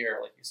differently,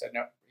 or like you said,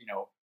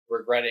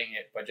 regretting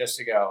it, but just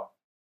to go,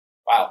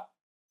 wow,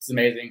 it's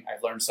amazing.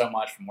 I've learned so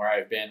much from where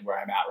I've been, where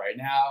I'm at right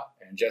now,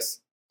 and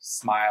just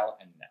smile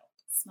and know.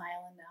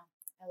 Smile and know.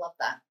 I love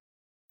that.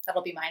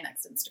 That'll be my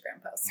next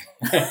Instagram post.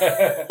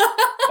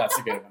 That's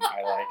a good one.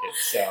 I like it.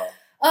 So.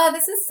 Oh,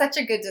 this is such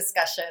a good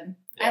discussion.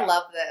 Yeah. I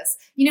love this.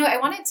 I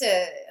wanted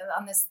to,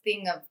 on this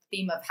theme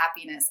of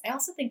happiness, I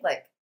also think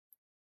like,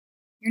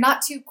 you're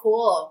not too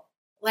cool.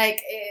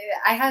 Like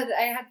I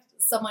had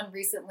someone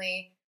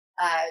recently,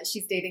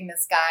 she's dating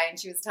this guy, and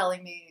she was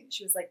telling me,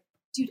 she was like,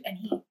 dude, and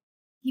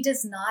he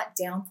does not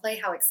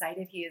downplay how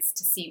excited he is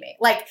to see me.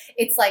 Like,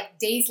 it's like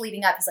days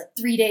leading up. It's like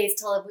 3 days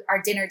till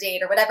our dinner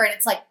date or whatever. And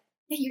it's like,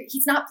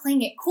 he's not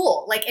playing it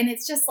cool. Like, and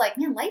it's just like,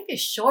 man, life is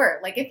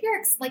short. Like if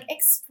you're like,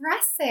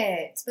 express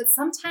it. But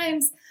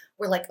sometimes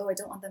we're like, oh, I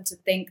don't want them to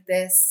think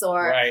this,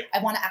 or I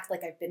want to act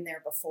like I've been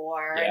there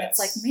before. And it's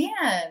like,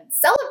 man,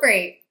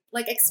 celebrate,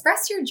 like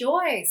express your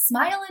joy,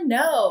 smile and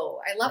know.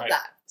 I love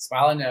that.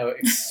 Smile and know,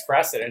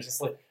 express it. It's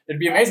just like, it'd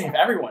be amazing if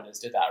everyone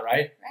just did that,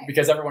 right?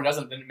 Because everyone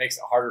doesn't, then it makes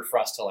it harder for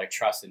us to like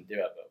trust and do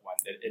it. But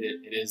when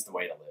it is the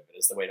way to live. It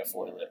is the way to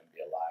fully live and be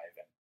alive.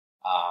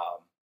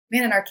 And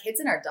man, and our kids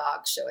and our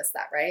dogs show us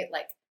that, right?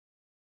 Like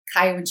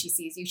Kaya, when she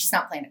sees you, she's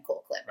not playing a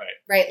cool clip,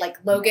 right? Like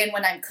Logan,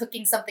 when I'm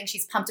cooking something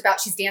she's pumped about,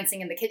 she's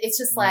dancing in the kitchen. It's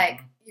just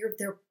like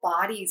their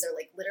bodies are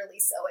like literally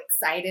so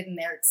excited and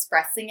they're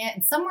expressing it.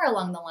 And somewhere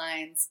along the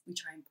lines, we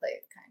try and play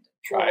it kind of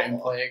cool. Try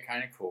and play it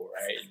kind of cool,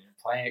 right? And you're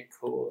playing it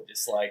cool,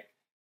 just like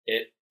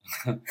it.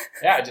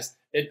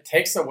 It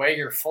takes away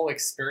your full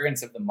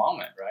experience of the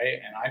moment, right?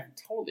 And I've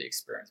totally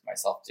experienced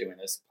myself doing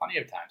this plenty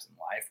of times in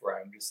life where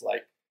I'm just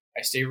like,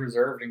 I stay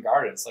reserved and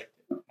guarded. It's like,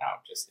 no,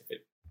 just if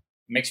it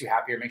makes you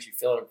happy or makes you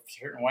feel a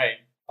certain way,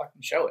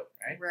 fucking show it,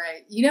 right?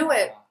 Right. You know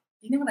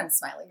what I'm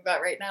smiling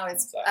about right now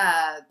is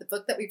the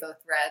book that we both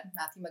read,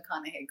 Matthew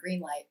McConaughey,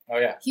 Greenlight. Oh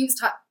yeah. He was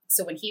taught.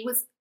 So when he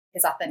was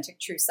his authentic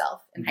true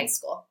self in high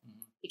school,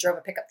 he drove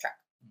a pickup truck.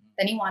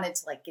 Then he wanted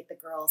to like get the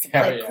girls and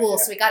play cool,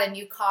 so he got a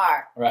new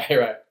car. Right.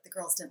 The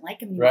girls didn't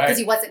like him anymore because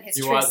he wasn't his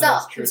true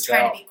self. He was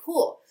trying to be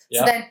cool.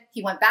 So then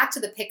he went back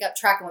to the pickup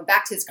truck and went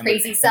back to his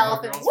crazy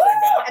self,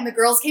 and the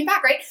girls came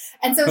back, right?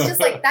 And so it's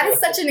just like, that is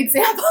such an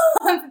example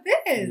of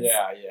this.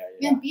 Yeah.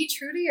 Man, be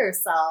true to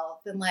yourself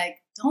and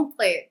like, don't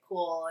play it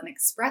cool and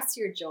express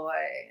your joy.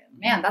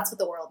 Man, that's what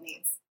the world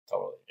needs.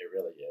 Totally. It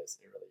really is.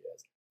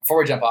 Before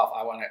we jump off,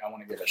 I want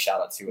to give a shout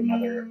out to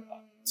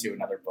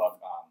another book,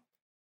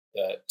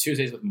 the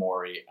Tuesdays with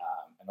Morrie,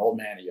 An Old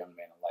Man, a Young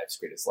Man, and Life's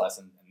Greatest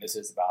Lesson. And this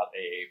is about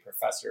a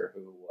professor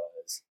who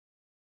was,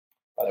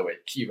 by the way,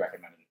 Key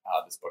recommended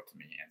this book to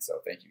me. And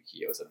so thank you,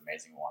 Key. It was an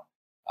amazing one.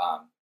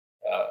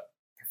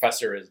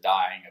 Professor is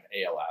dying of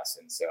ALS.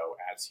 And so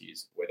as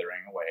he's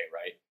withering away,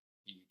 right,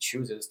 he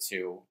chooses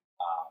to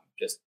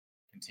just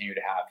continue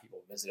to have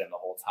people visit him the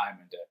whole time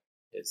and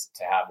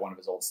to have one of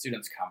his old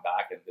students come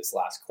back. And this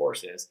last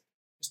course is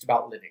just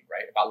about living,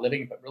 right? About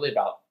living, but really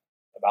about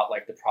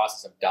like the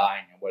process of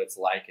dying and what it's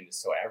like. And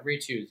so every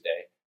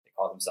Tuesday, they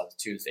call themselves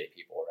Tuesday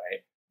people,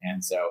 right?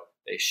 And so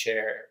he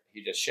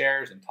just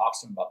shares and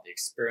talks to them about the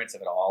experience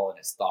of it all and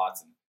his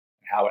thoughts and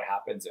how it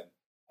happens. And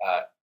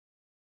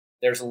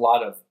there's a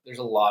lot of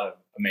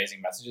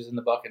amazing messages in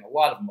the book, and a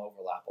lot of them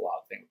overlap a lot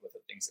of things with the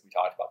things that we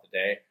talked about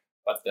today.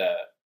 But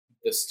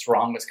the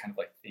strongest kind of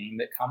like theme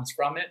that comes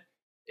from it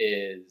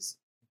is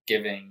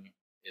giving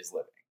is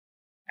living.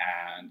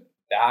 And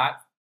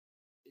that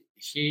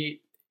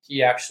he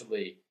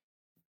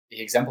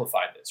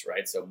exemplified this,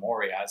 right? So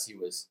Morrie, as he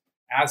was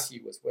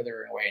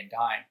withering away and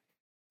dying,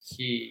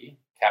 he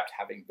kept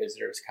having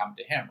visitors come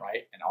to him,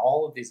 right? And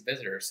all of these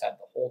visitors said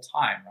the whole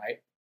time,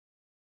 right?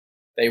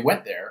 They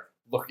went there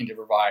looking to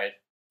provide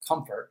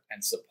comfort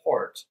and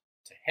support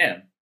to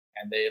him,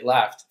 and they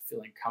left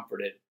feeling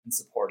comforted and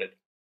supported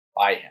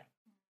by him.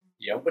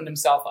 He opened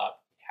himself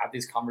up, had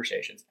these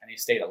conversations, and he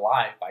stayed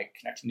alive by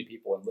connecting to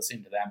people and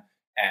listening to them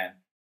and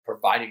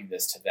providing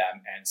this to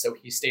them. And so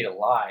he stayed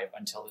alive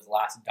until his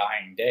last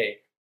dying day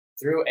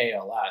through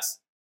ALS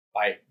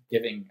by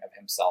giving of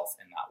himself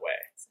in that way.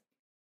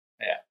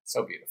 Yeah,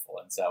 so beautiful.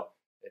 And so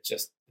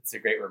it's a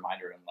great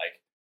reminder, and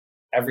like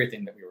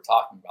everything that we were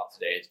talking about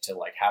today, to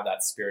like have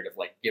that spirit of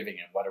like giving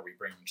and what are we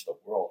bringing to the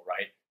world,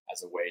 right?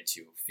 As a way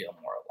to feel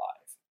more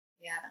alive.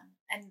 Yeah.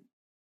 And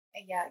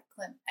yeah,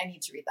 Clint, I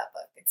need to read that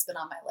book. It's been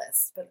on my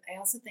list. But I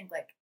also think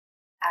like,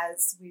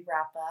 as we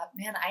wrap up,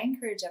 man, I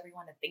encourage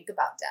everyone to think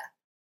about death.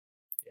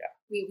 Yeah.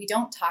 We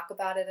don't talk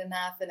about it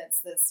enough. And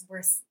it's this,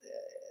 we're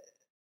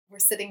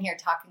sitting here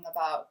talking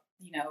about,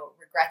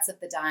 regrets of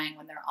the dying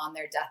when they're on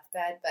their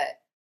deathbed,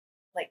 but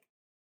like,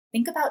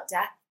 think about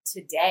death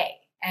today.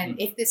 And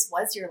if this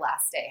was your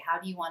last day, how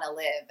do you want to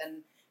live?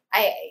 And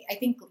I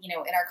think, in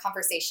our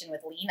conversation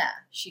with Lena,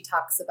 she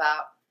talks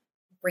about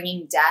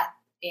bringing death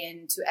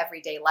into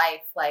everyday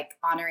life, like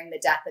honoring the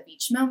death of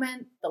each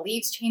moment, the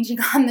leaves changing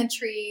on the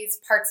trees,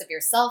 parts of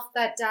yourself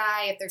that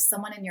die. If there's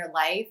someone in your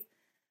life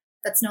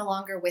that's no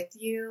longer with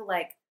you,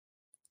 like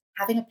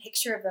having a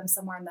picture of them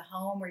somewhere in the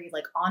home where you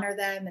like honor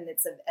them, and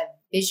it's a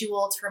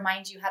visual to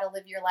remind you how to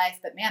live your life.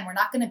 But man, we're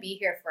not going to be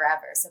here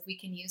forever. So if we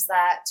can use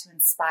that to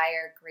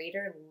inspire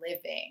greater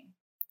living,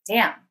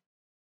 damn.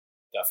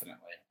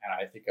 Definitely. And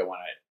I think I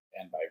want to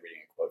end by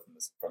reading a quote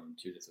from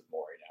Tuesdays with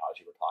Morrie now, as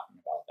you were talking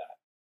about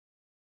that.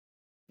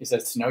 He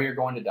says, to know you're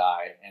going to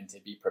die and to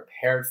be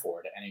prepared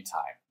for it at any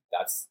time,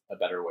 that's a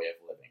better way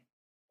of living.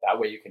 That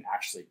way you can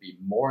actually be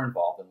more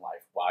involved in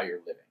life while you're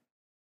living.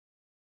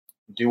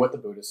 Do what the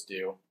Buddhists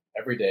do.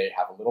 Every day,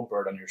 have a little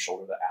bird on your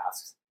shoulder that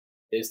asks,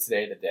 is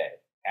today the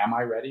day? Am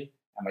I ready?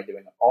 Am I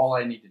doing all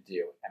I need to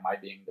do? Am I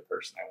being the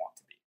person I want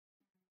to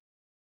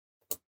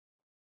be?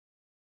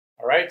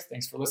 All right.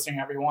 Thanks for listening,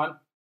 everyone.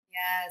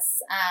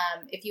 Yes.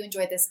 If you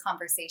enjoyed this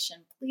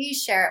conversation,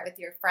 please share it with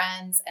your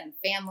friends and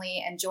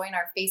family and join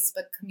our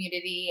Facebook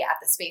community at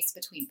the Space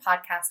Between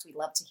Podcast. We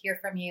love to hear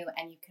from you,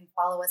 and you can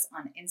follow us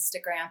on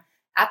Instagram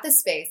at the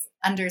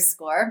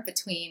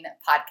space_between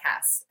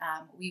podcast.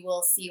 We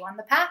will see you on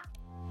the path.